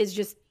me is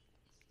just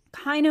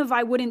kind of,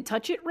 I wouldn't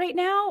touch it right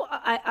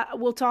now.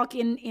 We'll talk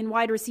in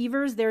wide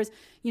receivers. There's,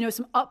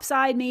 some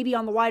upside maybe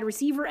on the wide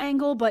receiver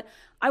angle, but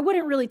I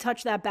wouldn't really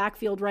touch that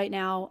backfield right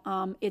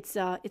now. It's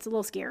a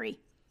little scary.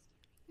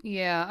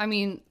 Yeah, I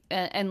mean,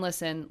 and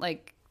listen,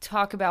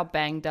 talk about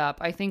banged up.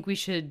 I think we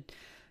should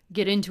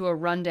get into a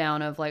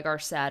rundown of our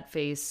sad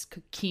face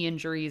key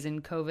injuries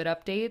and COVID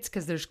updates,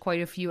 because there's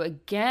quite a few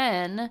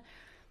again.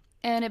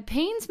 And it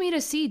pains me to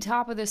see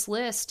top of this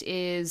list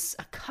is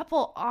a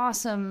couple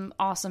awesome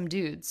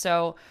dudes.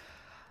 So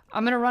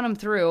I'm going to run them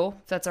through,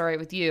 if that's all right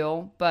with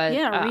you. But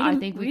yeah, I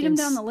think we can read them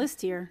down the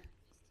list here.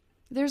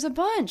 There's a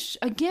bunch.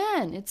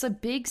 Again, it's a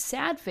big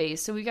sad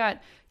face. So we got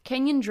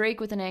Kenyon Drake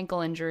with an ankle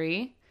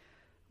injury,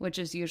 which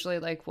is usually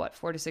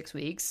 4 to 6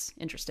 weeks.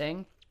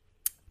 Interesting.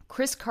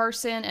 Chris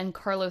Carson and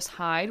Carlos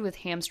Hyde with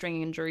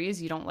hamstring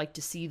injuries. You don't like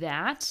to see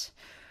that.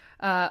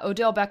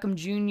 Odell Beckham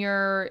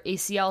Jr.,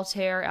 ACL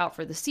tear, out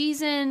for the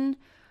season.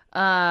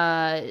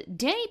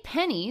 Danny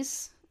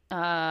Pennies,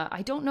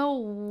 I don't know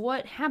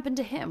what happened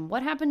to him.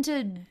 What happened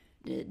to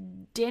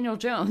Daniel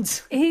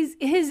Jones? His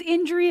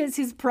injury is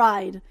his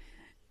pride.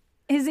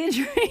 His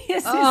injury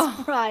is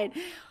his pride.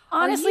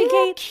 Honestly, Are you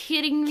Kate,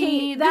 kidding me?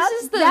 Kate,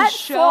 this is the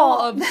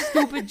show of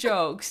stupid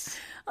jokes.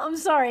 I'm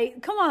sorry.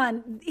 Come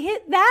on.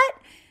 Hit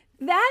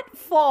that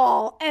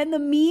fall and the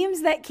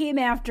memes that came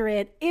after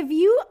it.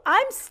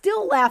 I'm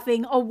still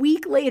laughing a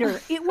week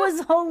later. It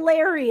was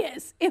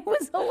hilarious. It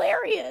was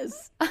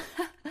hilarious. Well,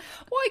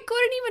 I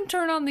couldn't even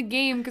turn on the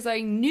game because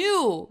I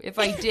knew if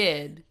I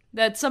did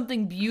that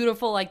something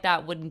beautiful like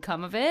that wouldn't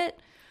come of it.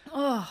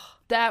 Oh,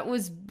 that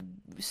was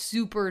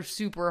super,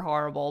 super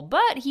horrible.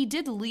 But he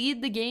did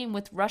lead the game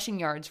with rushing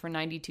yards for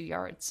 92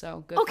 yards.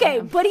 So good. Okay,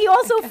 for him, but he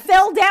also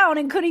fell down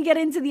and couldn't get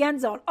into the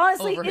end zone.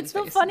 Honestly, it's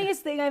the face.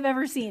 funniest thing I've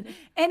ever seen.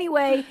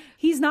 Anyway,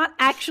 he's not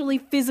actually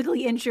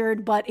physically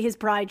injured, but his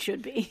pride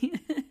should be.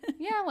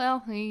 Yeah,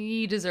 well,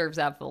 he deserves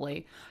that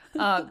fully.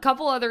 A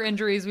couple other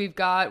injuries we've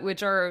got,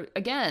 which are,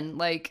 again,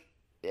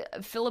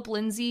 Philip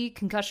Lindsay,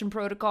 concussion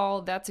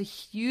protocol, that's a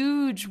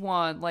huge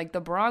one. Like,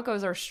 the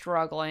Broncos are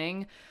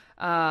struggling.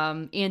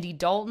 Andy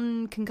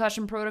Dalton,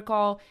 concussion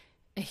protocol,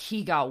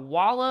 he got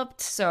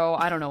walloped, so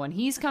I don't know when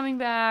he's coming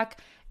back.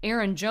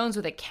 Aaron Jones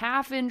with a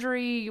calf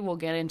injury, we'll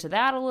get into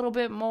that a little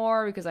bit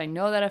more because I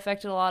know that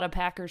affected a lot of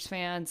Packers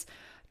fans.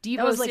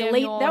 Deebo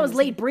Samuel, that was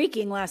late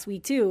breaking last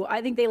week too.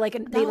 I think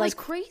that was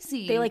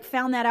crazy. They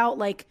found that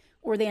out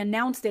or they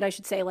announced it, I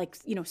should say,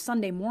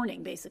 Sunday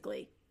morning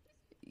basically.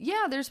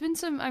 Yeah, there's been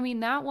some,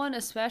 that one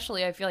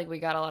especially, I feel like we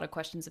got a lot of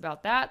questions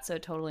about that, so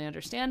totally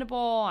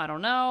understandable. I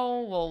don't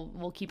know.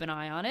 We'll keep an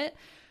eye on it.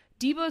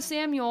 Deebo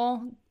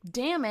Samuel,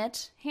 damn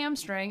it,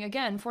 hamstring.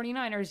 Again,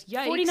 49ers,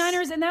 yikes.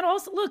 49ers, and that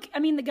also, look,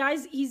 the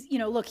guy's, he's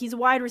a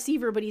wide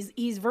receiver, but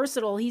he's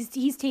versatile.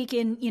 He's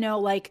taken,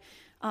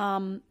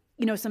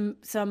 some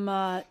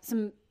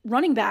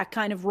running back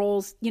kind of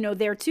roles,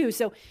 there too.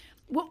 So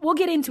we'll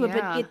get into it,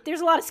 but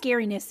there's a lot of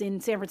scariness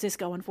in San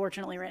Francisco,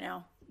 unfortunately, right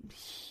now.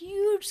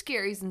 Huge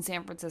scaries in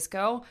San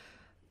Francisco.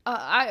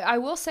 I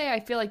will say I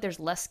feel like there's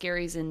less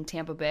scaries in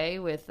Tampa Bay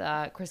with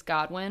Chris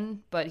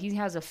Godwin, but he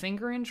has a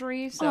finger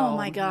injury. So, oh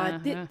my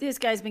God, this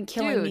guy's been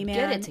killing me, man.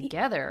 Get it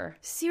together.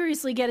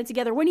 Seriously, get it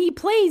together. When he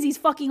plays, he's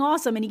fucking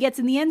awesome and he gets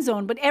in the end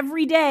zone. But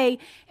every day,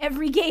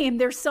 every game,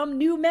 there's some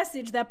new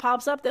message that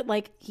pops up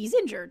that he's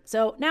injured.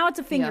 So now it's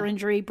a finger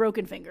injury,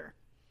 broken finger.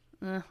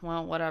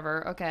 Well,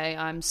 whatever. Okay,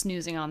 I'm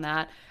snoozing on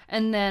that.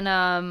 And then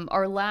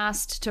our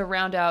last to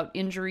round out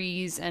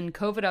injuries and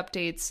COVID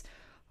updates,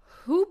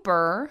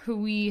 Hooper, who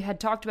we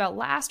had talked about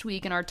last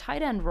week in our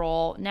tight end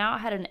role, now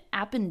had an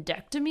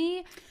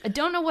appendectomy. I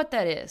don't know what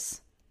that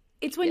is.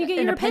 It's when you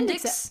get your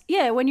appendix.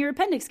 Yeah, when your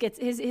appendix gets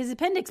his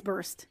appendix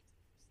burst.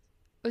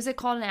 Was it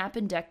called an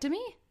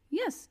appendectomy?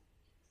 Yes.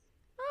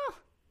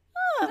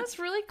 Oh, that's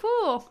really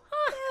cool.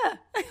 Yeah.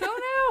 Who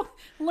knew?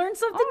 Learn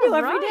something new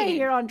every day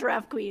here on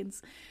Draft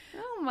Queens.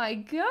 Oh my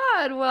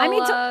God.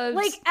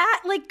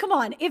 Well, come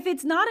on. If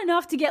it's not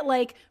enough to get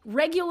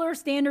regular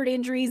standard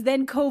injuries,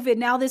 then COVID,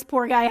 now this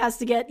poor guy has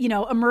to get,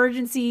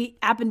 emergency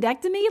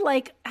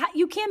appendectomy.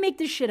 You can't make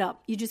this shit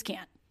up. You just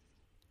can't.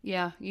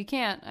 Yeah, you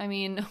can't.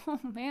 Oh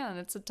man,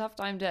 it's a tough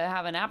time to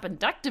have an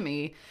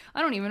appendectomy.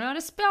 I don't even know how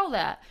to spell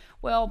that.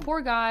 Well,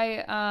 poor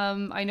guy.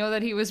 I know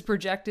that he was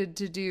projected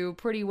to do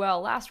pretty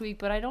well last week,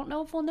 but I don't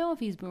know if we'll know if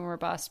he's boom or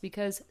bust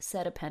because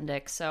said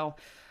appendix. So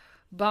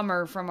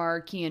bummer from our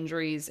key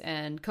injuries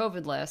and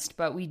COVID list,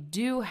 but we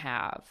do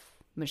have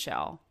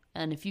Michelle.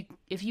 And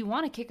if you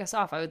want to kick us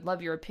off, I would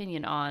love your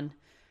opinion on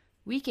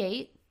week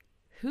 8,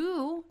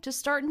 who to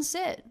start and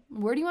sit.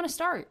 Where do you want to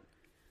start?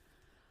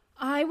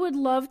 I would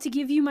love to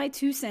give you my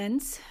 2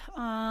 cents.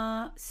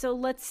 So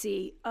let's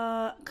see.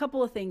 A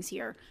couple of things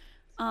here.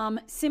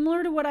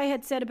 Similar to what I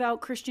had said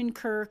about Christian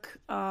Kirk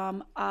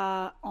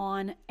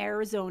on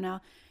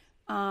Arizona,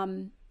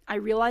 I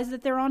realize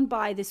that they're on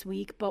bye this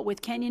week, but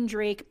with Kenyon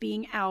Drake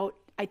being out,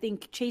 I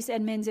think Chase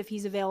Edmonds, if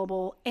he's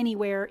available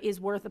anywhere, is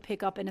worth a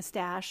pickup and a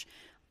stash.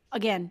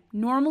 Again,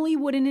 normally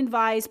wouldn't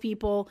advise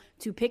people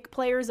to pick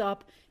players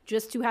up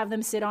just to have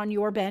them sit on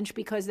your bench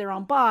because they're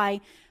on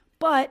bye.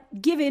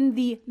 But given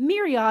the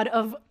myriad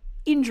of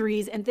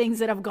injuries and things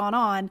that have gone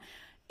on,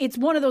 it's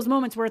one of those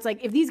moments where it's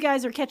if these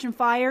guys are catching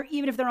fire,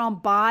 even if they're on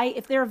bye,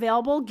 if they're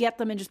available, get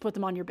them and just put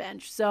them on your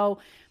bench. So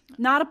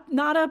not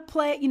a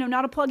play,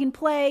 not a plug and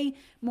play,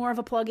 more of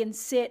a plug and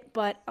sit.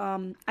 But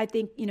I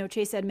think,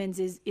 Chase Edmonds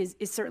is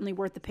certainly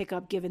worth the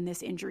pickup given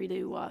this injury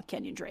to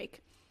Kenyon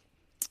Drake.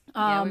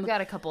 Yeah, we've got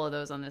a couple of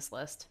those on this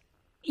list.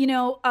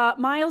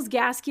 Myles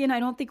Gaskin, I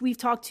don't think we've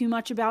talked too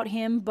much about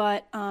him,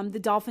 but the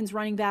Dolphins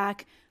running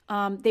back,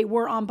 they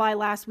were on bye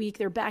last week.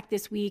 They're back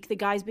this week. The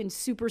guy's been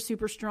super,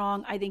 super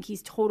strong. I think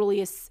he's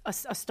totally a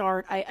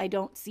start. I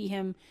don't see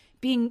him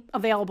being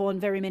available in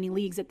very many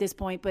leagues at this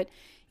point, but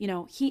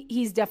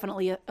he's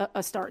definitely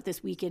a start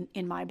this week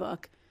in my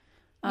book.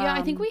 Yeah,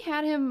 I think we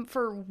had him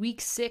for week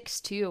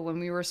 6 too, when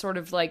we were sort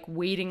of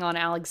waiting on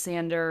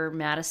Alexander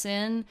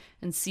Madison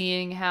and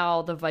seeing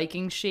how the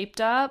Vikings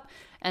shaped up.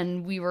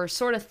 And we were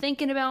sort of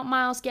thinking about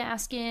Myles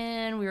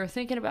Gaskin. We were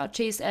thinking about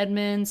Chase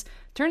Edmonds.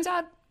 Turns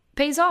out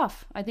pays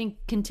off. I think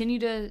continue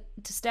to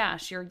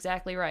stash. You're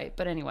exactly right.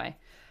 But anyway,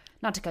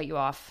 not to cut you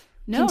off.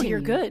 No, continue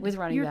you're good. With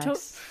running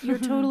backs. You're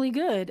totally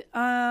good.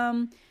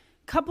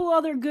 Couple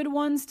other good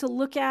ones to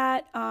look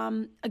at.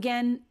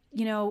 Again,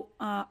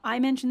 I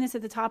mentioned this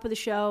at the top of the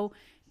show.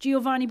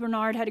 Giovanni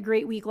Bernard had a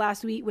great week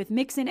last week with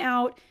Mixon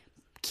out.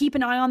 Keep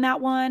an eye on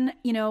that one.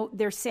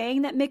 They're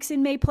saying that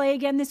Mixon may play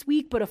again this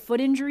week, but a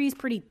foot injury is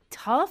pretty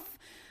tough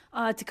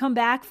to come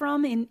back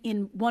from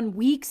in 1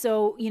 week.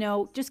 So,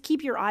 just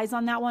keep your eyes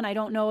on that one. I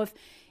don't know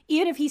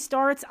even if he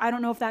starts, I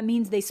don't know if that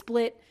means they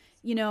split,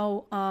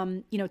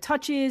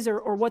 touches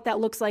or what that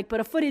looks like. But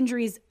a foot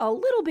injury is a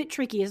little bit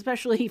tricky,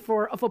 especially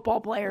for a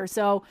football player.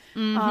 So,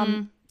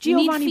 Giovanni, you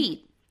need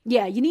feet.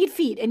 Yeah, you need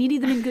feet and you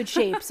need them in good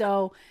shape.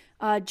 So,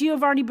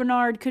 Giovanni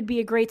Bernard could be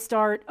a great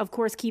start. Of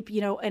course, keep,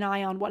 an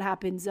eye on what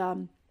happens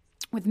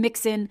with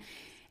Mixon.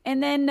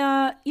 And then,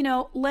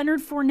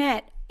 Leonard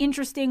Fournette,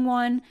 interesting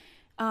one.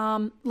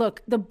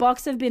 Look, the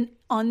Bucks have been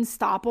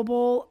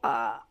unstoppable.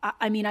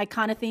 I mean, I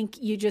kind of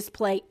think you just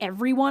play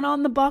everyone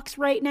on the Bucks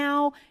right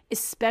now,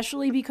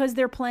 especially because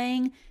they're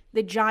playing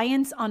the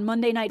Giants on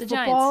Monday Night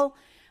Football. Giants.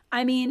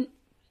 I mean,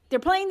 they're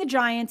playing the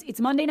Giants.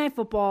 It's Monday Night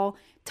Football.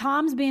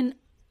 Tom's been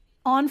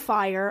on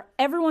fire.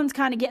 Everyone's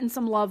kind of getting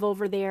some love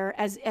over there,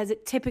 as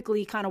it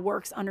typically kind of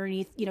works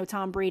underneath,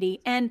 Tom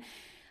Brady. And,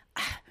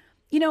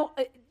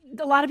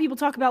 a lot of people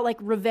talk about like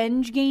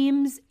revenge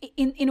games.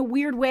 In a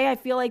weird way, I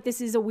feel like this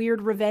is a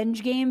weird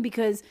revenge game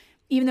because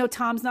even though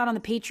Tom's not on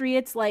the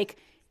Patriots, like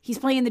he's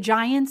playing the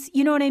Giants,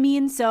 you know what I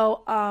mean?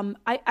 So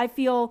I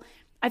feel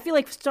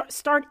like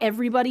start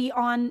everybody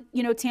on,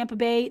 Tampa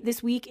Bay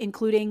this week,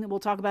 including, we'll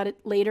talk about it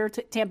later,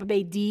 Tampa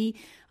Bay D.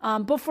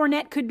 But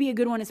Fournette could be a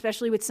good one,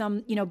 especially with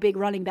some, big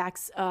running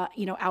backs,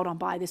 out on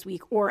bye this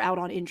week or out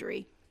on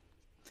injury.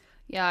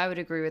 Yeah, I would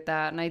agree with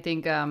that. And I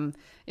think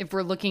if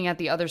we're looking at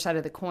the other side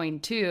of the coin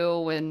too,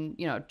 when,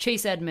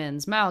 Chase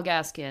Edmonds, Myles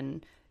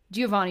Gaskin,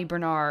 Giovanni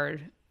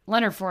Bernard,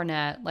 Leonard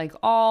Fournette, like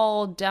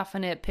all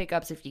definite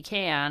pickups if you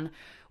can.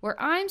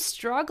 Where I'm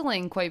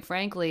struggling, quite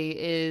frankly,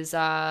 is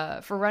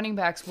for running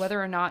backs,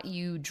 whether or not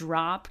you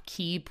drop,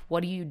 keep,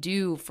 what do you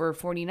do for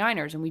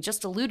 49ers? And we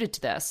just alluded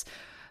to this.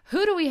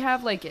 Who do we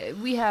have? Like,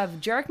 we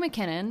have Jerick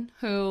McKinnon,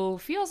 who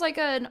feels like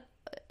an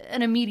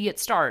immediate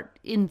start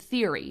in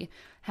theory.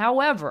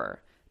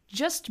 However,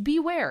 just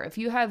beware if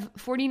you have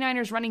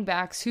 49ers running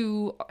backs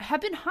who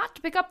have been hot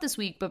to pick up this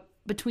week, but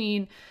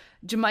between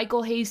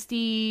JaMychal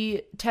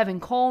Hasty, Tevin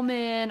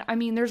Coleman, I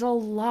mean, there's a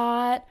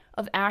lot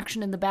of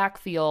action in the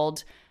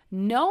backfield,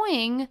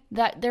 knowing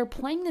that they're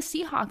playing the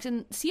Seahawks,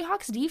 and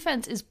Seahawks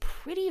defense is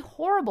pretty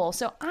horrible.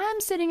 So I'm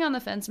sitting on the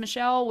fence,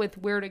 Michelle, with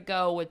where to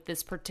go with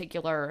this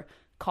particular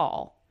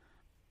call.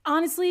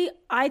 Honestly,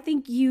 I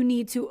think you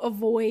need to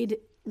avoid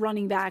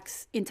running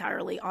backs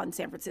entirely on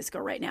San Francisco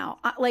right now.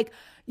 Like,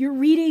 you're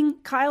reading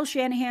Kyle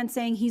Shanahan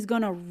saying he's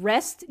going to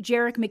rest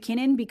Jerick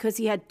McKinnon because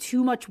he had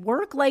too much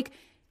work. Like,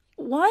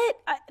 what?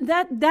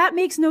 That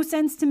makes no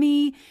sense to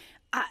me.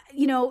 I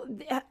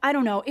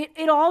don't know.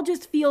 It all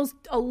just feels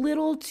a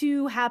little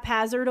too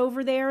haphazard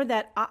over there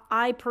that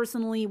I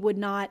personally would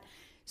not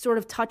sort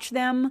of touch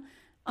them,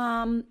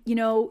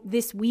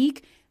 this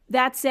week.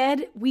 That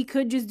said, we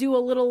could just do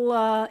a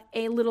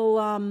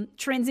little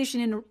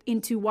transition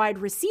into wide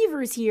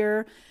receivers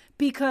here,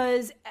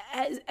 because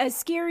as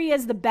scary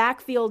as the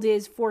backfield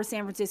is for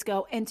San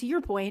Francisco, and to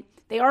your point,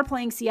 they are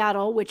playing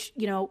Seattle, which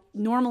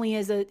normally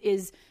is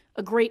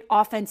a great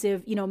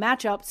offensive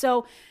matchup.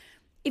 So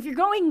if you're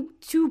going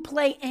to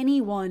play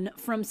anyone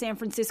from San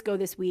Francisco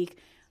this week,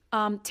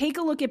 take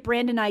a look at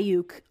Brandon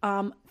Ayuk.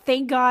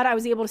 Thank God I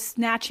was able to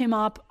snatch him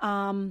up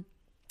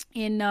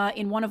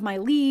in one of my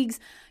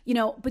leagues.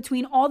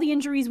 Between all the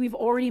injuries we've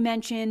already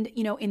mentioned,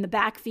 in the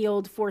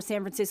backfield for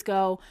San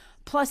Francisco,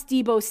 plus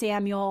Deebo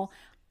Samuel,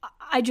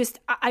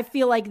 I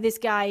feel like this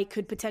guy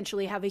could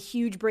potentially have a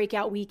huge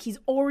breakout week. He's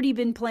already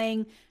been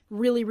playing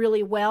really,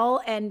 really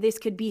well, and this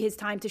could be his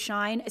time to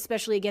shine,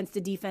 especially against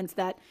a defense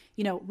that,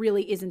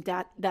 really isn't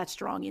that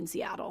strong in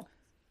Seattle.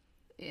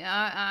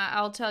 Yeah,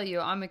 I'll tell you,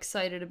 I'm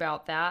excited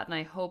about that, and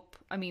I hope,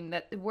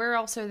 that where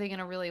else are they going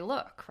to really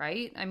look,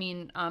 right?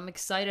 I'm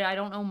excited. I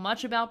don't know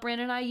much about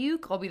Brandon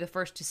Ayuk. I'll be the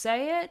first to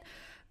say it,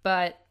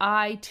 but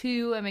I,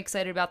 too, am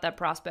excited about that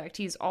prospect.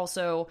 He's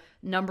also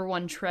number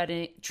one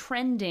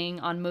trending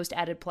on most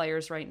added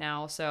players right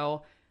now,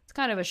 so it's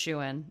kind of a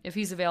shoo-in. If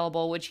he's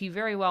available, which he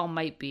very well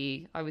might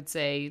be, I would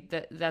say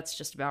that's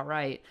just about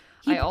right.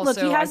 He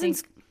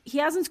hasn't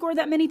scored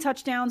that many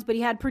touchdowns, but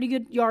he had pretty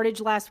good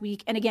yardage last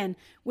week. And again,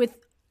 with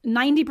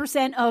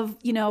 90% of,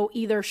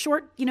 either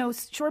short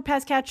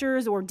pass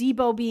catchers or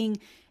Deebo being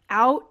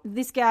out,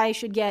 this guy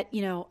should get,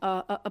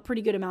 a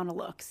pretty good amount of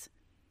looks.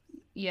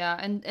 Yeah.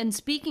 And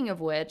speaking of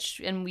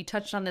which, and we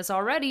touched on this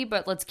already,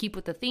 but let's keep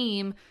with the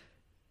theme.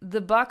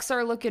 The Bucks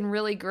are looking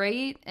really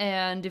great.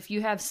 And if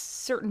you have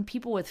certain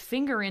people with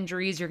finger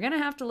injuries, you're going to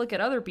have to look at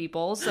other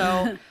people.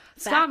 So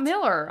Scott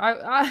Miller,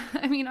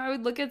 I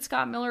would look at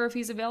Scott Miller if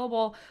he's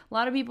available. A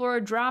lot of people are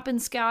dropping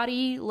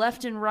Scotty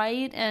left and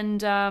right.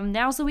 And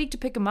now's the week to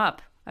pick him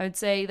up. I would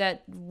say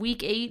that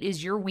week 8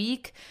 is your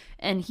week,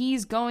 and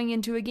he's going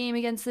into a game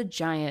against the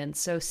Giants.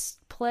 So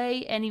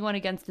play anyone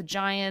against the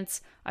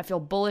Giants. I feel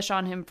bullish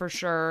on him for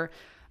sure.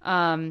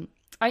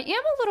 I am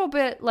a little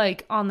bit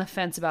on the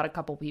fence about a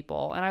couple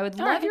people, and I would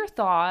love your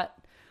thought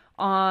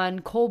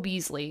on Cole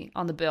Beasley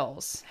on the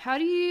Bills. How are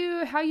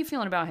you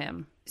feeling about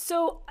him?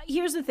 So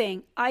here's the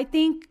thing. I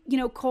think,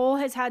 Cole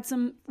has had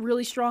some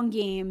really strong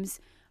games.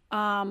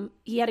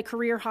 He had a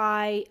career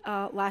high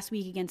last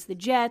week against the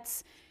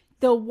Jets.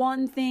 The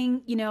one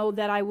thing,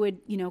 that I would,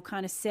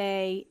 kind of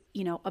say,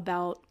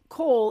 about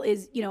Cole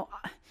is,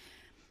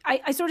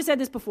 I sort of said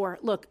this before.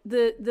 Look,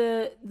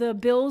 the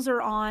Bills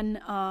are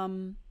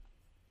on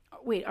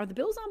wait, are the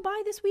Bills on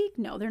bye this week?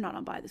 No, they're not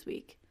on bye this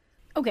week.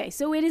 Okay,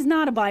 so it is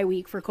not a bye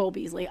week for Cole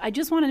Beasley. I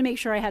just wanted to make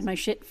sure I had my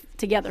shit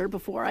together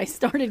before I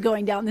started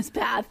going down this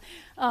path.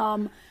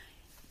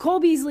 Cole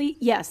Beasley,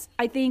 yes,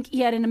 I think he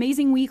had an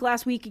amazing week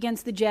last week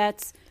against the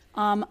Jets.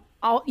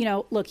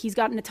 look, he's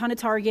gotten a ton of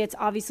targets.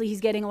 Obviously,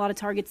 he's getting a lot of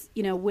targets,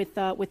 with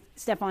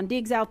Stephon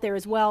Diggs out there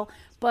as well.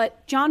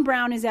 But John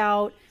Brown is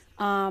out,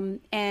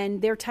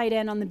 and their tight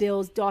end on the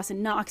Bills,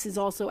 Dawson Knox, is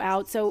also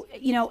out. So,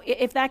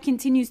 if that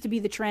continues to be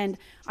the trend,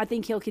 I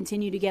think he'll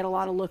continue to get a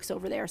lot of looks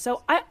over there.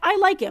 So I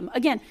like him.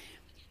 Again,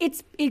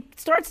 it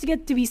starts to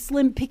get to be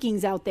slim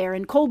pickings out there.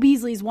 And Cole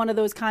Beasley is one of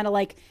those kind of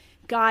like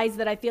guys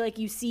that I feel like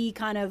you see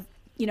kind of,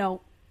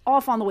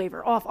 off on the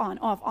waiver, off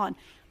on.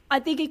 I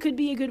think it could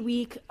be a good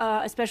week,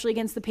 especially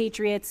against the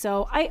Patriots.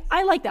 So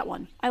I like that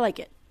one. I like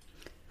it.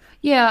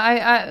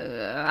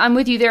 Yeah, I'm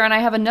with you there, and I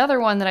have another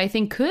one that I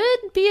think could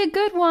be a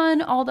good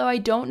one, although I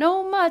don't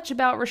know much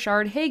about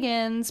Rashard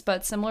Higgins,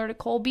 but similar to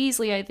Cole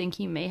Beasley, I think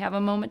he may have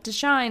a moment to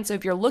shine. So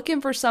if you're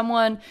looking for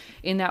someone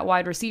in that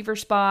wide receiver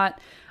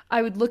spot,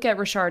 I would look at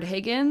Rashard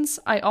Higgins.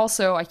 I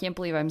can't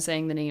believe I'm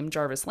saying the name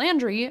Jarvis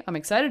Landry. I'm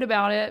excited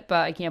about it,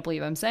 but I can't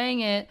believe I'm saying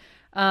it.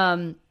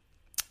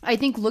 I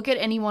think look at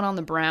anyone on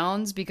the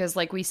Browns because,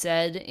 like we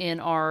said in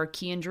our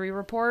key injury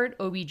report,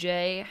 OBJ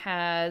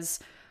has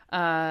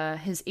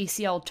his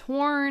ACL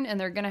torn, and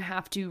they're going to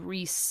have to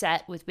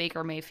reset with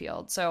Baker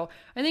Mayfield. So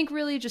I think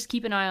really just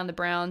keep an eye on the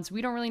Browns.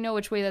 We don't really know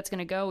which way that's going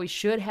to go. We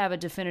should have a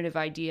definitive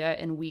idea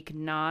in week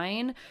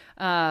 9.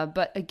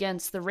 But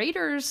against the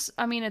Raiders,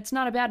 I mean, it's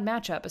not a bad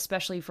matchup,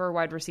 especially for a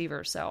wide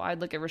receiver. So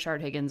I'd look at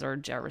Rashard Higgins or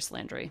Jarvis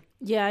Landry.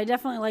 Yeah, I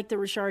definitely like the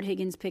Rashard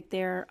Higgins pick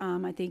there.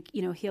 I think,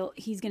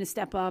 he's going to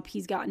step up.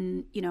 He's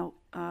gotten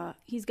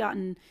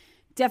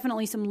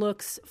definitely some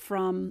looks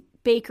from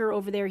Baker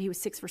over there. He was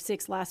 6 for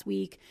 6 last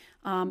week.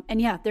 And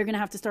yeah, they're going to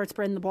have to start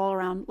spreading the ball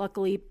around.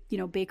 Luckily,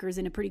 Baker's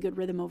in a pretty good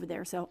rhythm over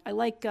there. So I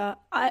like,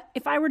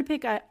 if I were to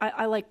pick,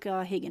 I like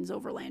Higgins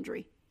over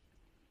Landry.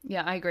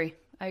 Yeah, I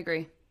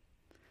agree.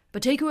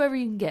 But take whoever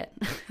you can get.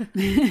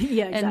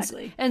 Yeah,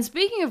 exactly. And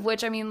speaking of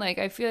which, I mean, like,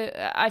 I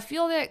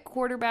feel that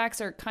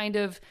quarterbacks are kind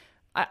of,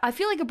 I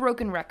feel like a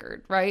broken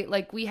record, right?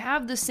 Like we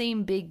have the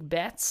same big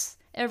bets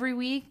every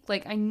week.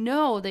 Like I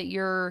know that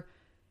you're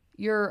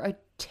a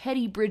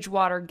Teddy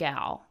Bridgewater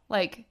gal,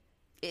 like,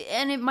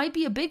 and it might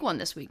be a big one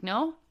this week,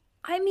 no?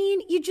 I mean,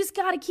 you just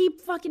got to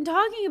keep fucking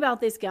talking about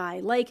this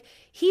guy. Like,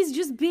 he's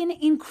just been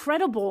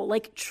incredible,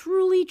 like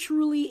truly,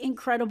 truly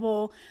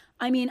incredible.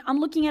 I mean, I'm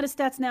looking at his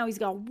stats now. He's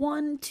got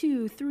 1,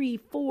 2, 3,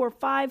 4,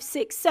 5,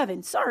 6,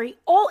 7. Sorry,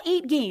 all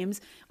 8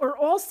 games or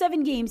all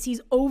 7 games,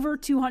 he's over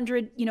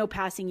 200,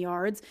 passing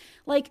yards.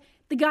 Like,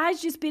 the guy's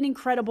just been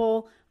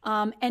incredible.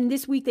 And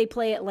this week they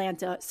play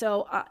Atlanta.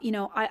 So,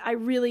 I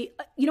really,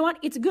 you know what?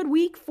 It's a good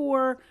week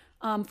for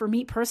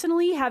me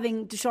personally,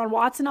 having Deshaun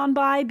Watson on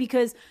bye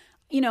because,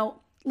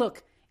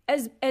 look,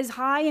 as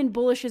high and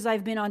bullish as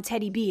I've been on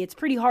Teddy B, it's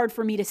pretty hard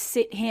for me to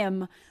sit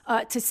Deshaun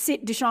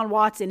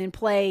Watson and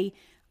play,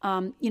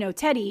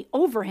 Teddy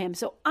over him.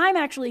 So I'm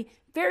actually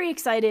very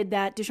excited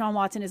that Deshaun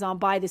Watson is on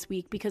bye this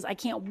week because I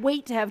can't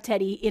wait to have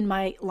Teddy in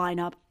my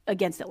lineup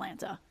against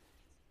Atlanta.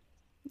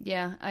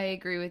 Yeah, I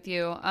agree with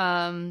you.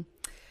 I'm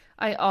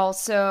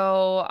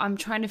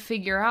trying to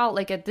figure out,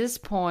 like, at this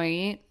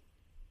point,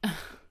 I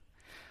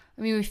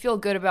mean, we feel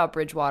good about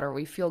Bridgewater.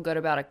 We feel good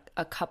about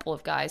a couple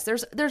of guys.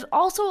 There's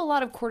also a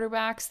lot of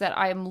quarterbacks that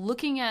I'm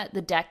looking at,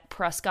 the Dak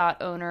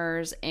Prescott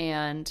owners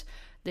and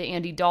the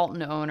Andy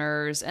Dalton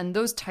owners and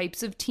those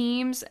types of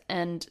teams.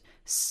 And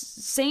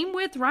same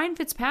with Ryan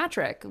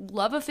Fitzpatrick.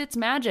 Love a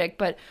Fitzmagic,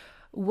 but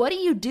what do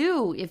you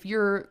do if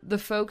you're the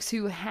folks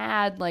who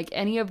had like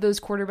any of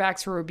those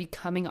quarterbacks who are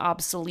becoming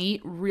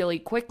obsolete really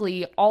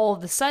quickly all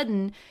of a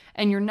sudden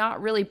and you're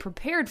not really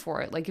prepared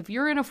for it? Like if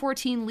you're in a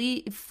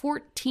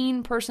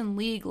 14 person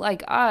league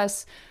like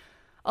us,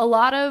 a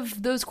lot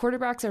of those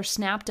quarterbacks are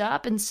snapped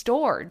up and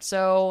stored.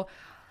 So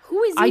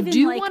who is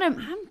even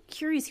I'm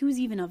curious who's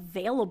even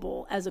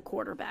available as a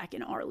quarterback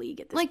in our league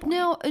at this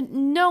point.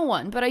 No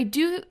one, but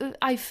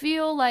I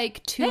feel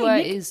like Tua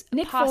is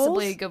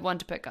possibly a good one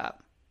to pick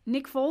up.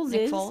 Nick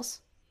Foles.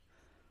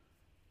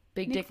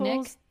 Big Dick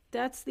Nick.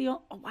 That's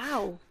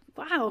wow.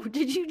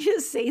 Did you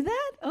just say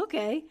that?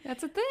 Okay.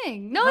 That's a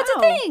thing. No, wow. It's a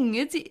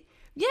thing.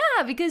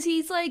 Because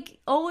he's like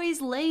always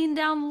laying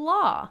down the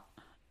law.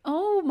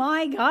 Oh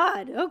my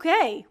God.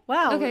 Okay.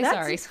 Wow. Okay,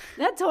 sorry.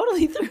 That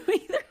totally threw me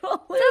through a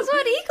loop. That's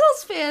what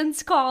Eagles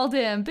fans called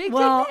him. Big Dick Nick.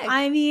 Well,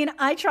 I mean,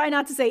 I try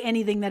not to say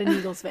anything that an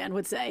Eagles fan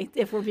would say,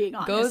 if we're being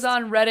honest. Goes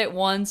on Reddit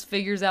once,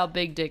 figures out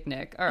Big Dick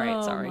Nick. All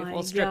right, sorry.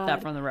 We'll strip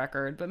that from the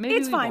record. But maybe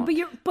it's fine.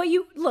 Won't.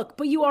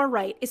 But you are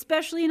right.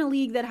 Especially in a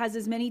league that has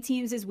as many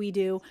teams as we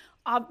do.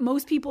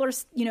 Most people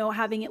are,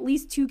 having at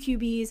least 2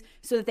 QBs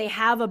so that they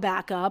have a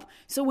backup.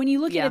 So when you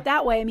look at it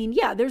that way, I mean,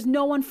 there's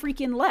no one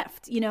freaking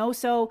left,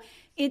 so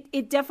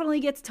it definitely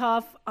gets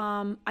tough.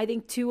 I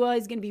think Tua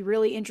is going to be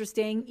really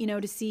interesting,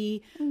 to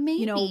see,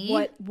 maybe.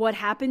 What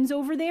happens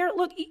over there.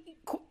 Look,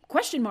 big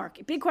question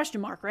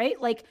mark,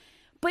 right? Like,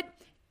 but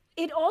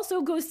it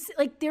also goes,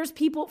 like, there's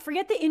people,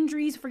 forget the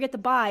injuries, forget the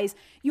buys.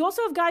 You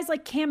also have guys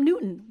like Cam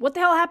Newton. What the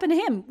hell happened to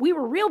him? We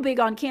were real big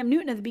on Cam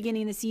Newton at the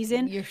beginning of the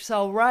season. You're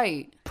so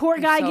right. Poor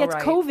guy gets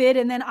COVID,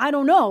 and then I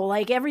don't know,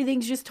 like,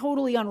 everything's just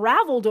totally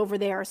unraveled over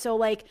there. So,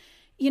 like,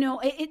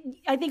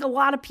 I think a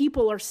lot of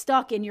people are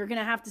stuck, and you're going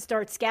to have to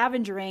start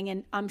scavenging.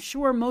 And I'm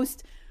sure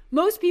most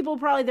people,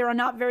 probably there are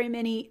not very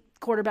many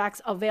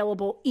quarterbacks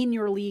available in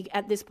your league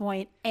at this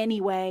point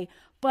anyway.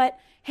 But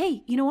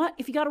hey, you know what?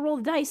 If you got to roll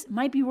the dice, it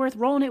might be worth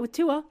rolling it with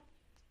Tua.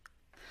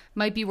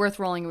 Might be worth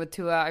rolling with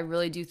Tua. I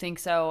really do think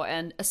so.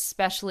 And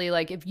especially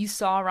like if you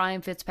saw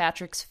Ryan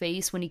Fitzpatrick's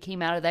face when he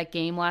came out of that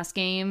game last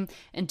game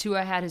and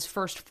Tua had his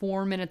first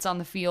 4 minutes on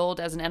the field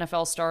as an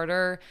NFL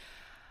starter,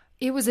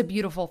 it was a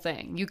beautiful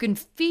thing. You can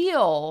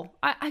feel,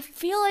 I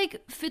feel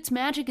like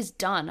Fitzmagic is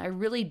done. I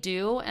really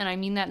do. And I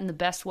mean that in the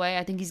best way.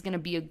 I think he's going to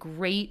be a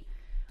great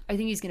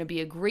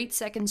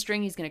second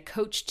string. He's going to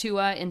coach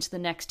Tua into the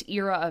next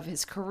era of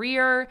his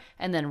career.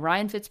 And then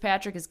Ryan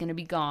Fitzpatrick is going to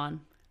be gone.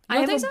 You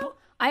don't think so?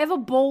 I have a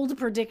bold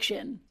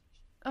prediction.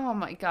 Oh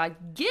my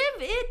God. Give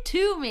it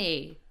to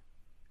me.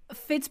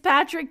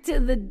 Fitzpatrick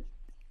to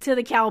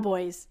the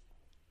Cowboys.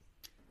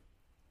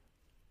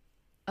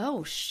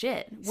 Oh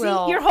shit. See,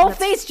 your whole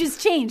face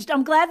just changed.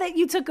 I'm glad that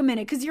you took a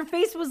minute because your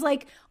face was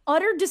like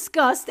utter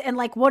disgust and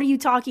like, what are you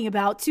talking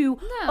about? To,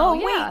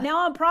 wait,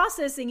 now I'm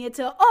processing it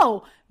to,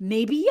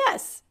 maybe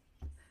yes.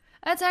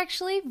 That's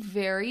actually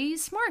very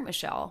smart,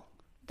 Michelle.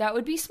 That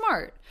would be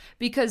smart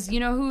because you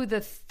know who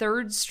the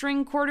third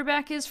string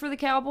quarterback is for the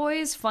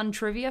Cowboys? Fun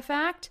trivia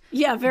fact.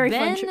 Yeah, very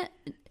fun.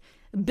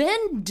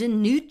 Ben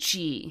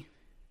DiNucci.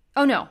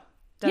 Oh no,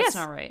 that's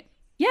not right.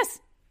 Yes.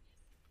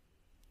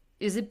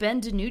 Is it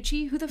Ben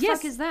DiNucci? Who the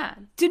fuck is that?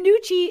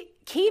 DiNucci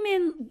came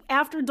in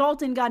after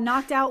Dalton got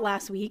knocked out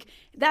last week.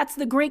 That's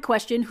the great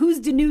question.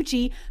 Who's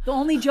DiNucci? The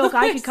only joke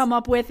I could come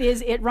up with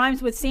is it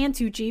rhymes with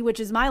Santucci, which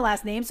is my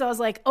last name. So I was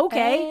like,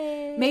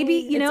 okay, maybe,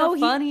 it's a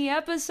funny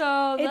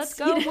episode. Let's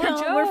go. More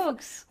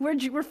jokes.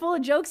 We're full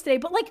of jokes today.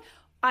 But like,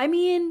 I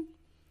mean,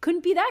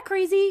 couldn't be that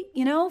crazy.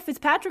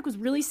 Fitzpatrick was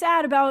really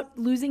sad about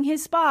losing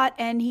his spot,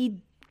 and he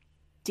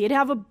did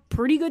have a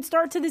pretty good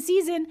start to the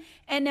season.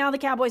 And now the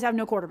Cowboys have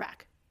no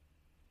quarterback.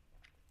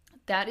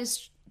 That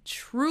is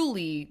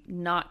truly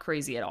not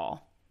crazy at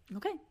all.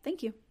 Okay,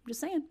 thank you. I'm just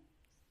saying.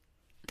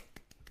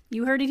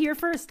 You heard it here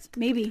first.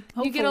 Maybe.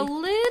 Hopefully. You get a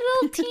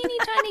little teeny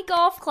tiny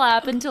golf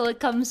clap until it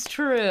comes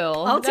true.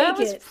 I'll take it. That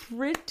was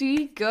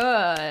pretty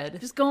good.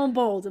 Just going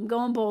bold. I'm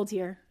going bold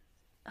here.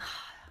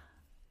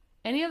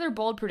 Any other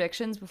bold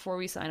predictions before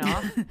we sign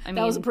off? I mean,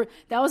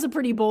 that was a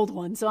pretty bold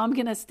one. So I'm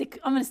gonna stick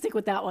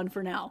with that one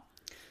for now.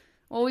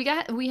 Well,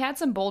 we had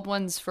some bold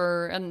ones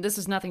and this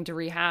is nothing to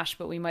rehash,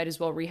 but we might as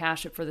well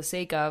rehash it for the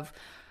sake of.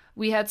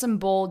 We had some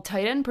bold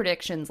tight end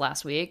predictions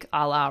last week,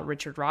 a la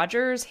Richard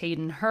Rodgers,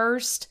 Hayden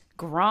Hurst,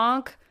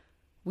 Gronk.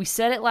 We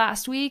said it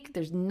last week.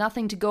 There's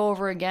nothing to go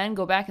over again.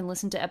 Go back and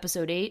listen to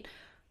episode 8.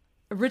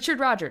 Richard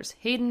Rodgers,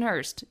 Hayden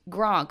Hurst,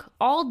 Gronk,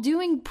 all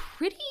doing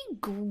pretty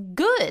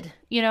good,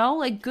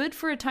 like good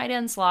for a tight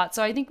end slot.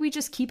 So I think we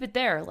just keep it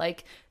there,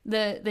 like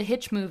the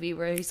Hitch movie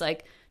where he's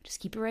like, just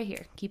keep it right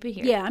here. Keep it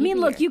here. Yeah, I mean,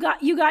 look, you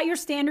got your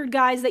standard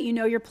guys that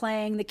you're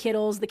playing, the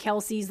Kittles, the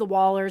Kelseys, the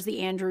Wallers,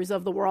 the Andrews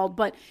of the world.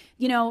 But,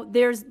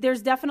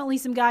 there's definitely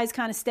some guys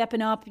kind of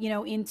stepping up,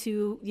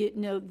 into,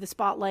 the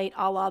spotlight,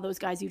 a la those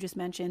guys you just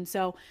mentioned.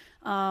 So,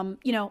 and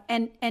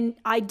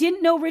I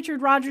didn't know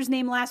Richard Rodgers'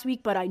 name last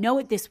week, but I know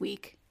it this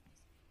week.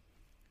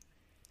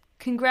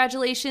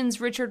 Congratulations,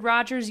 Richard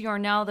Rodgers. You are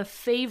now the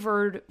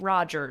favored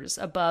Rodgers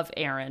above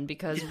Aaron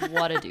because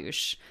what a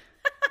douche.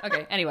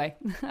 Okay, anyway,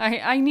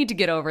 I need to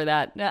get over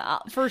that.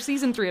 For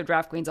season 3 of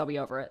Draft Queens, I'll be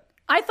over it.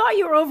 I thought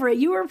you were over it.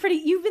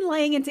 You've been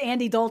laying into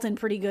Andy Dalton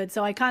pretty good,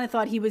 so I kind of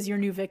thought he was your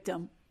new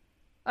victim.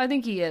 I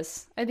think he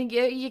is. I think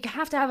you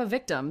have to have a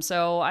victim,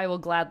 so I will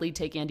gladly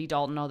take Andy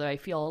Dalton, although I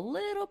feel a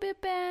little bit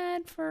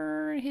bad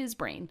for his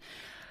brain.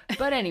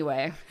 But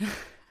anyway,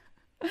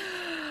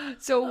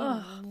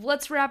 so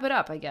let's wrap it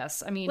up, I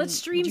guess. I mean, let's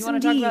stream. Do you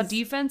want to talk about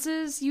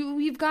defenses?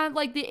 We've got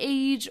like the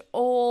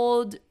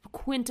age-old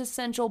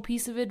quintessential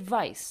piece of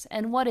advice.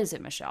 And what is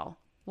it, Michelle?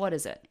 What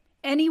is it?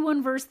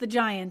 Anyone versus the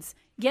Giants.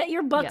 Get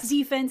your Bucs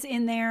defense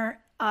in there.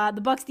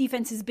 The Bucs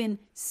defense has been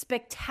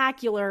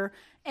spectacular,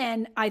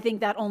 and I think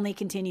that only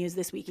continues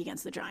this week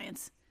against the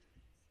Giants.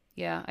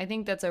 Yeah, I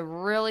think that's a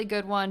really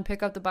good one.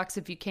 Pick up the Bucs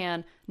if you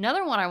can.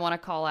 Another one I want to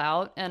call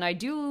out, and I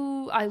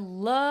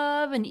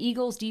love an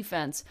Eagles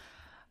defense.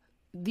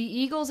 The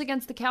Eagles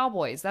against the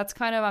Cowboys. That's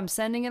kind of, I'm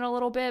sending it a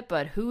little bit,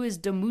 but who is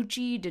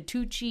DiMucci,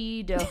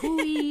 DiTucci,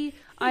 DeHuey?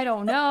 I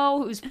don't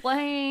know who's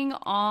playing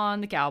on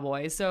the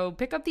Cowboys. So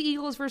pick up the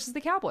Eagles versus the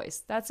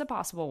Cowboys. That's a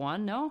possible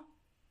one, no?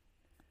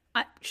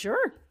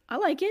 Sure. I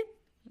like it.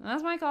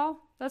 That's my call.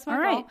 That's my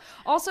call. Right.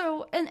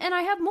 Also, and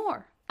I have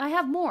more. I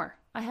have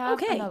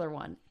okay. Another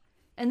one.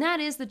 And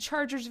that is the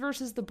Chargers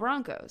versus the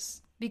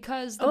Broncos.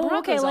 Because the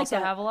Broncos also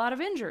have a lot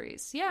of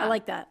injuries. Yeah. I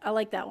like that. I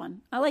like that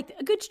one. I like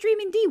a good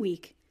streaming D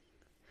week.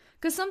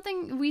 Because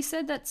we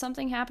said that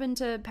something happened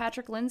to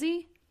Patrick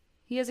Lindsay.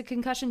 He has a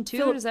concussion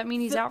too. Does that mean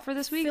he's out for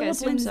this week? I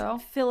assume so.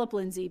 Philip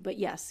Lindsay, but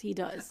yes, he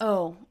does.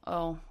 Oh.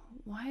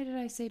 Why did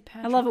I say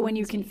Patrick? I love it when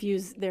Lindsay? You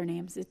confuse their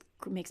names. It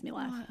makes me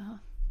laugh.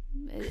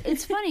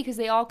 It's funny because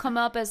they all come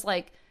up as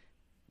like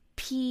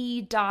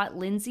P.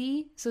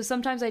 Lindsay. So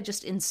sometimes I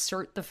just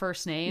insert the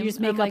first name. You just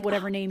make up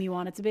whatever name you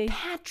want it to be.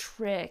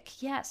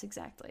 Patrick. Yes,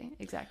 exactly.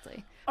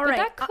 All right.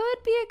 That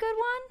could be a good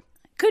one.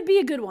 Could be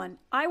a good one.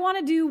 I want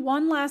to do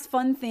one last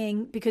fun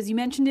thing because you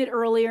mentioned it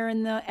earlier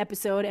in the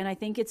episode, and I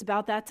think it's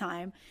about that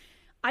time.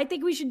 I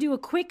think we should do a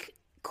quick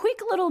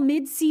little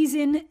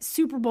mid-season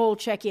Super Bowl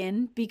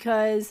check-in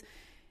because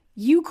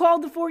you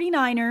called the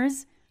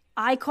 49ers,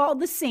 I called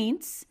the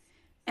Saints,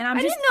 and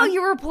I didn't know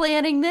you were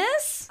planning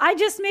this. I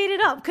just made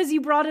it up because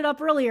you brought it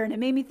up earlier and it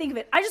made me think of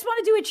it. I just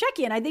want to do a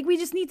check-in. I think we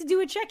just need to do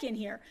a check-in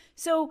here.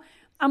 So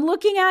I'm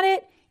looking at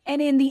it,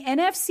 and in the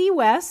NFC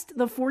West,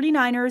 the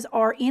 49ers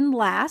are in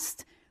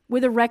last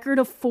with a record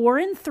of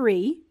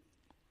 4-3.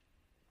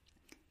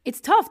 It's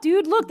tough,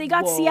 dude. Look, they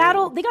got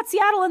Seattle. They got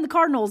Seattle and the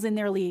Cardinals in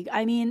their league.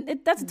 I mean,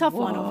 that's a tough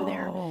one over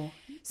there.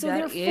 So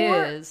they're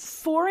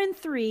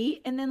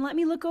 4-3. And then let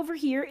me look over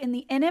here in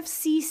the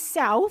NFC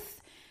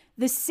South.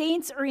 The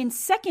Saints are in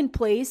second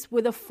place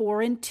with a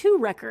 4-2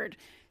 record.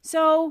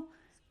 So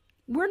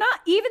we're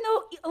not, even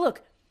though,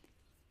 look,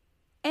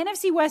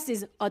 NFC West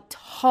is a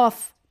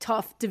tough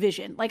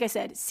division. Like I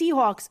said,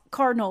 Seahawks,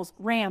 Cardinals,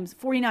 Rams,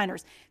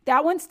 49ers.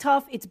 That one's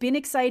tough. It's been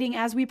exciting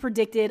as we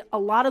predicted. A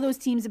lot of those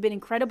teams have been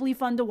incredibly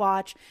fun to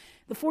watch.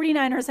 The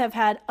 49ers have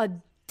had a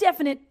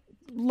definite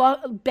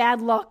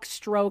bad luck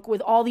stroke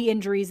with all the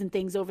injuries and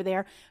things over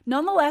there.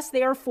 Nonetheless,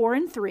 they are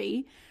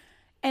 4-3.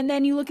 And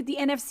then you look at the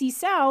NFC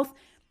South.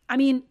 I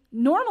mean,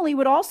 normally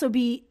would also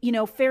be,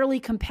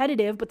 fairly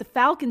competitive, but the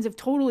Falcons have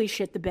totally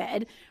shit the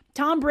bed.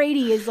 Tom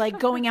Brady is like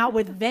going out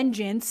with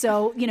vengeance.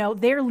 So,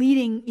 they're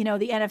leading,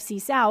 the NFC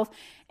South.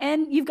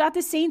 And you've got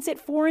the Saints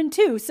at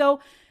 4-2.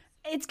 So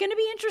it's going to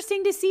be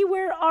interesting to see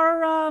where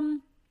our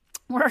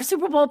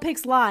Super Bowl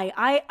picks lie.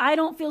 I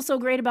don't feel so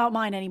great about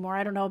mine anymore.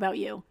 I don't know about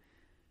you.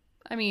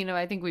 I mean,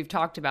 I think we've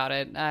talked about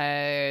it.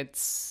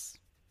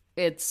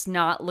 It's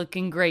not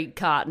looking great,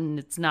 Cotton.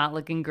 It's not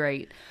looking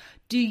great.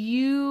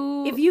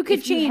 If you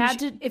could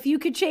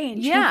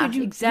change. Yeah,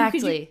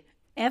 exactly.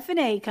 F and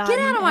A, Cotton. Get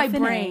out of my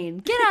brain.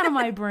 Get out of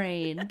my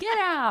brain. Get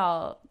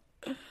out.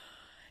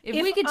 If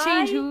we could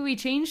change, who would we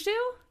change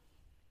to?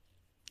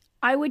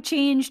 I would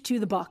change to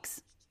the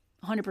Bucks.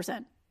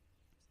 100%.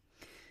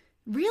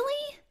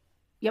 Really?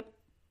 Yep.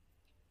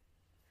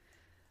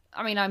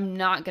 I mean, I'm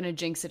not going to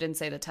jinx it and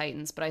say the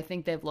Titans, but I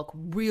think they've looked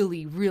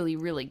really, really,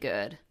 really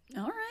good.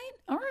 All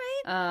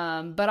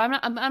right. But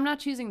I'm not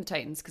choosing the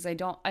Titans because I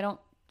don't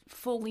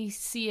fully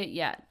see it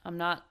yet. I'm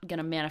not going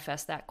to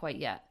manifest that quite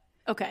yet.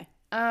 Okay.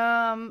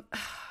 I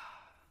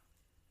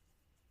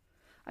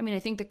mean, I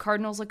think the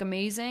Cardinals look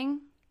amazing,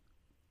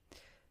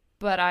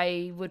 but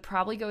I would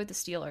probably go with the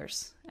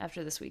Steelers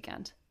after this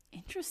weekend.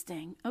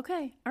 Interesting.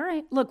 Okay. All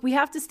right. Look, we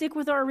have to stick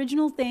with our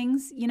original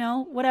things,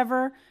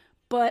 whatever,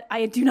 but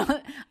I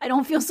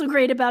don't feel so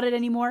great about it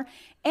anymore.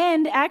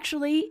 And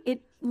actually,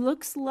 it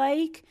looks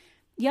like,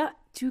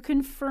 to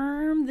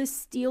confirm, the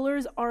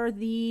Steelers are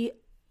the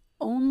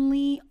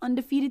only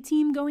undefeated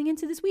team going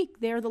into this week.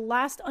 They're the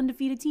last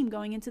undefeated team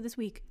going into this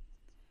week.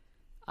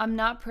 I'm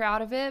not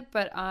proud of it,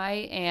 but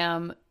I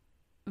am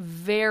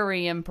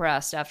very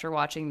impressed after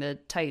watching the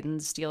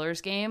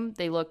Titans-Steelers game.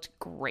 They looked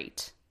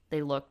great.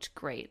 But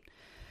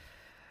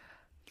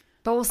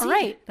we'll see. All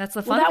right. That's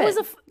the fun bit.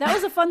 That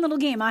was a fun little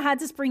game. I had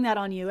to spring that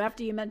on you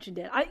after you mentioned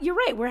it. You're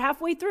right. We're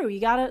halfway through. We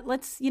gotta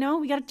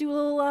do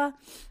a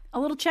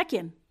little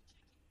check-in.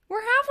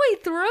 We're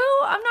halfway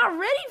through. I'm not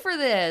ready for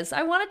this.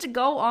 I want it to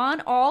go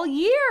on all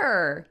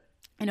year.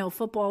 I know,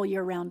 football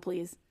year round,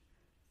 please.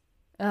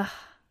 Ugh.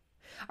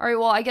 All right,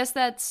 well, I guess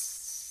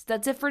that's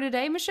it for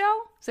today,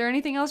 Michelle. Is there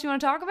anything else you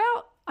want to talk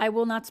about? I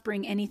will not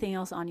spring anything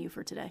else on you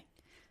for today.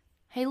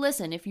 Hey,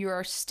 listen, if you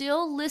are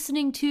still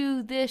listening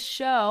to this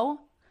show,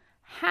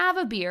 have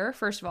a beer.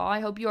 First of all, I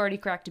hope you already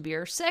cracked a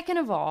beer. Second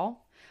of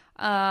all,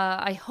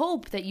 I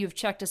hope that you've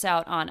checked us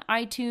out on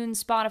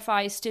iTunes,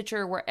 Spotify,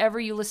 Stitcher, wherever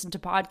you listen to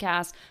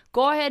podcasts.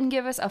 Go ahead and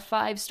give us a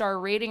 5-star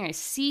rating. I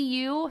see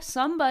you.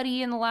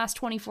 Somebody in the last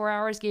 24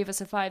 hours gave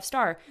us a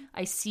 5-star.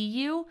 I see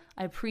you.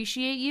 I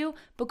appreciate you.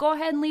 But go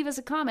ahead and leave us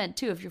a comment,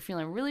 too, if you're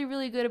feeling really,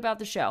 really good about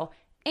the show.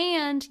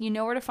 And you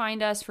know where to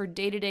find us for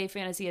day-to-day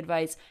fantasy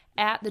advice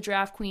at the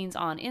Draft Queens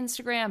on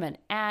Instagram and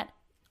at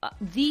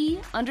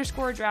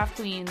 _Draft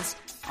Queens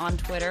on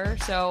Twitter.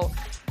 So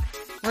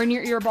we're in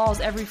your earballs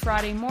every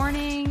Friday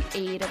morning,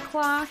 8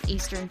 o'clock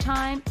Eastern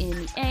Time in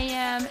the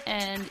AM.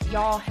 And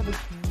y'all have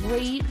a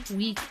great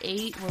week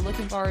 8. We're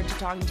looking forward to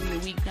talking to you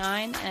week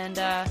 9. And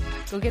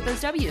go get those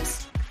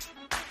W's.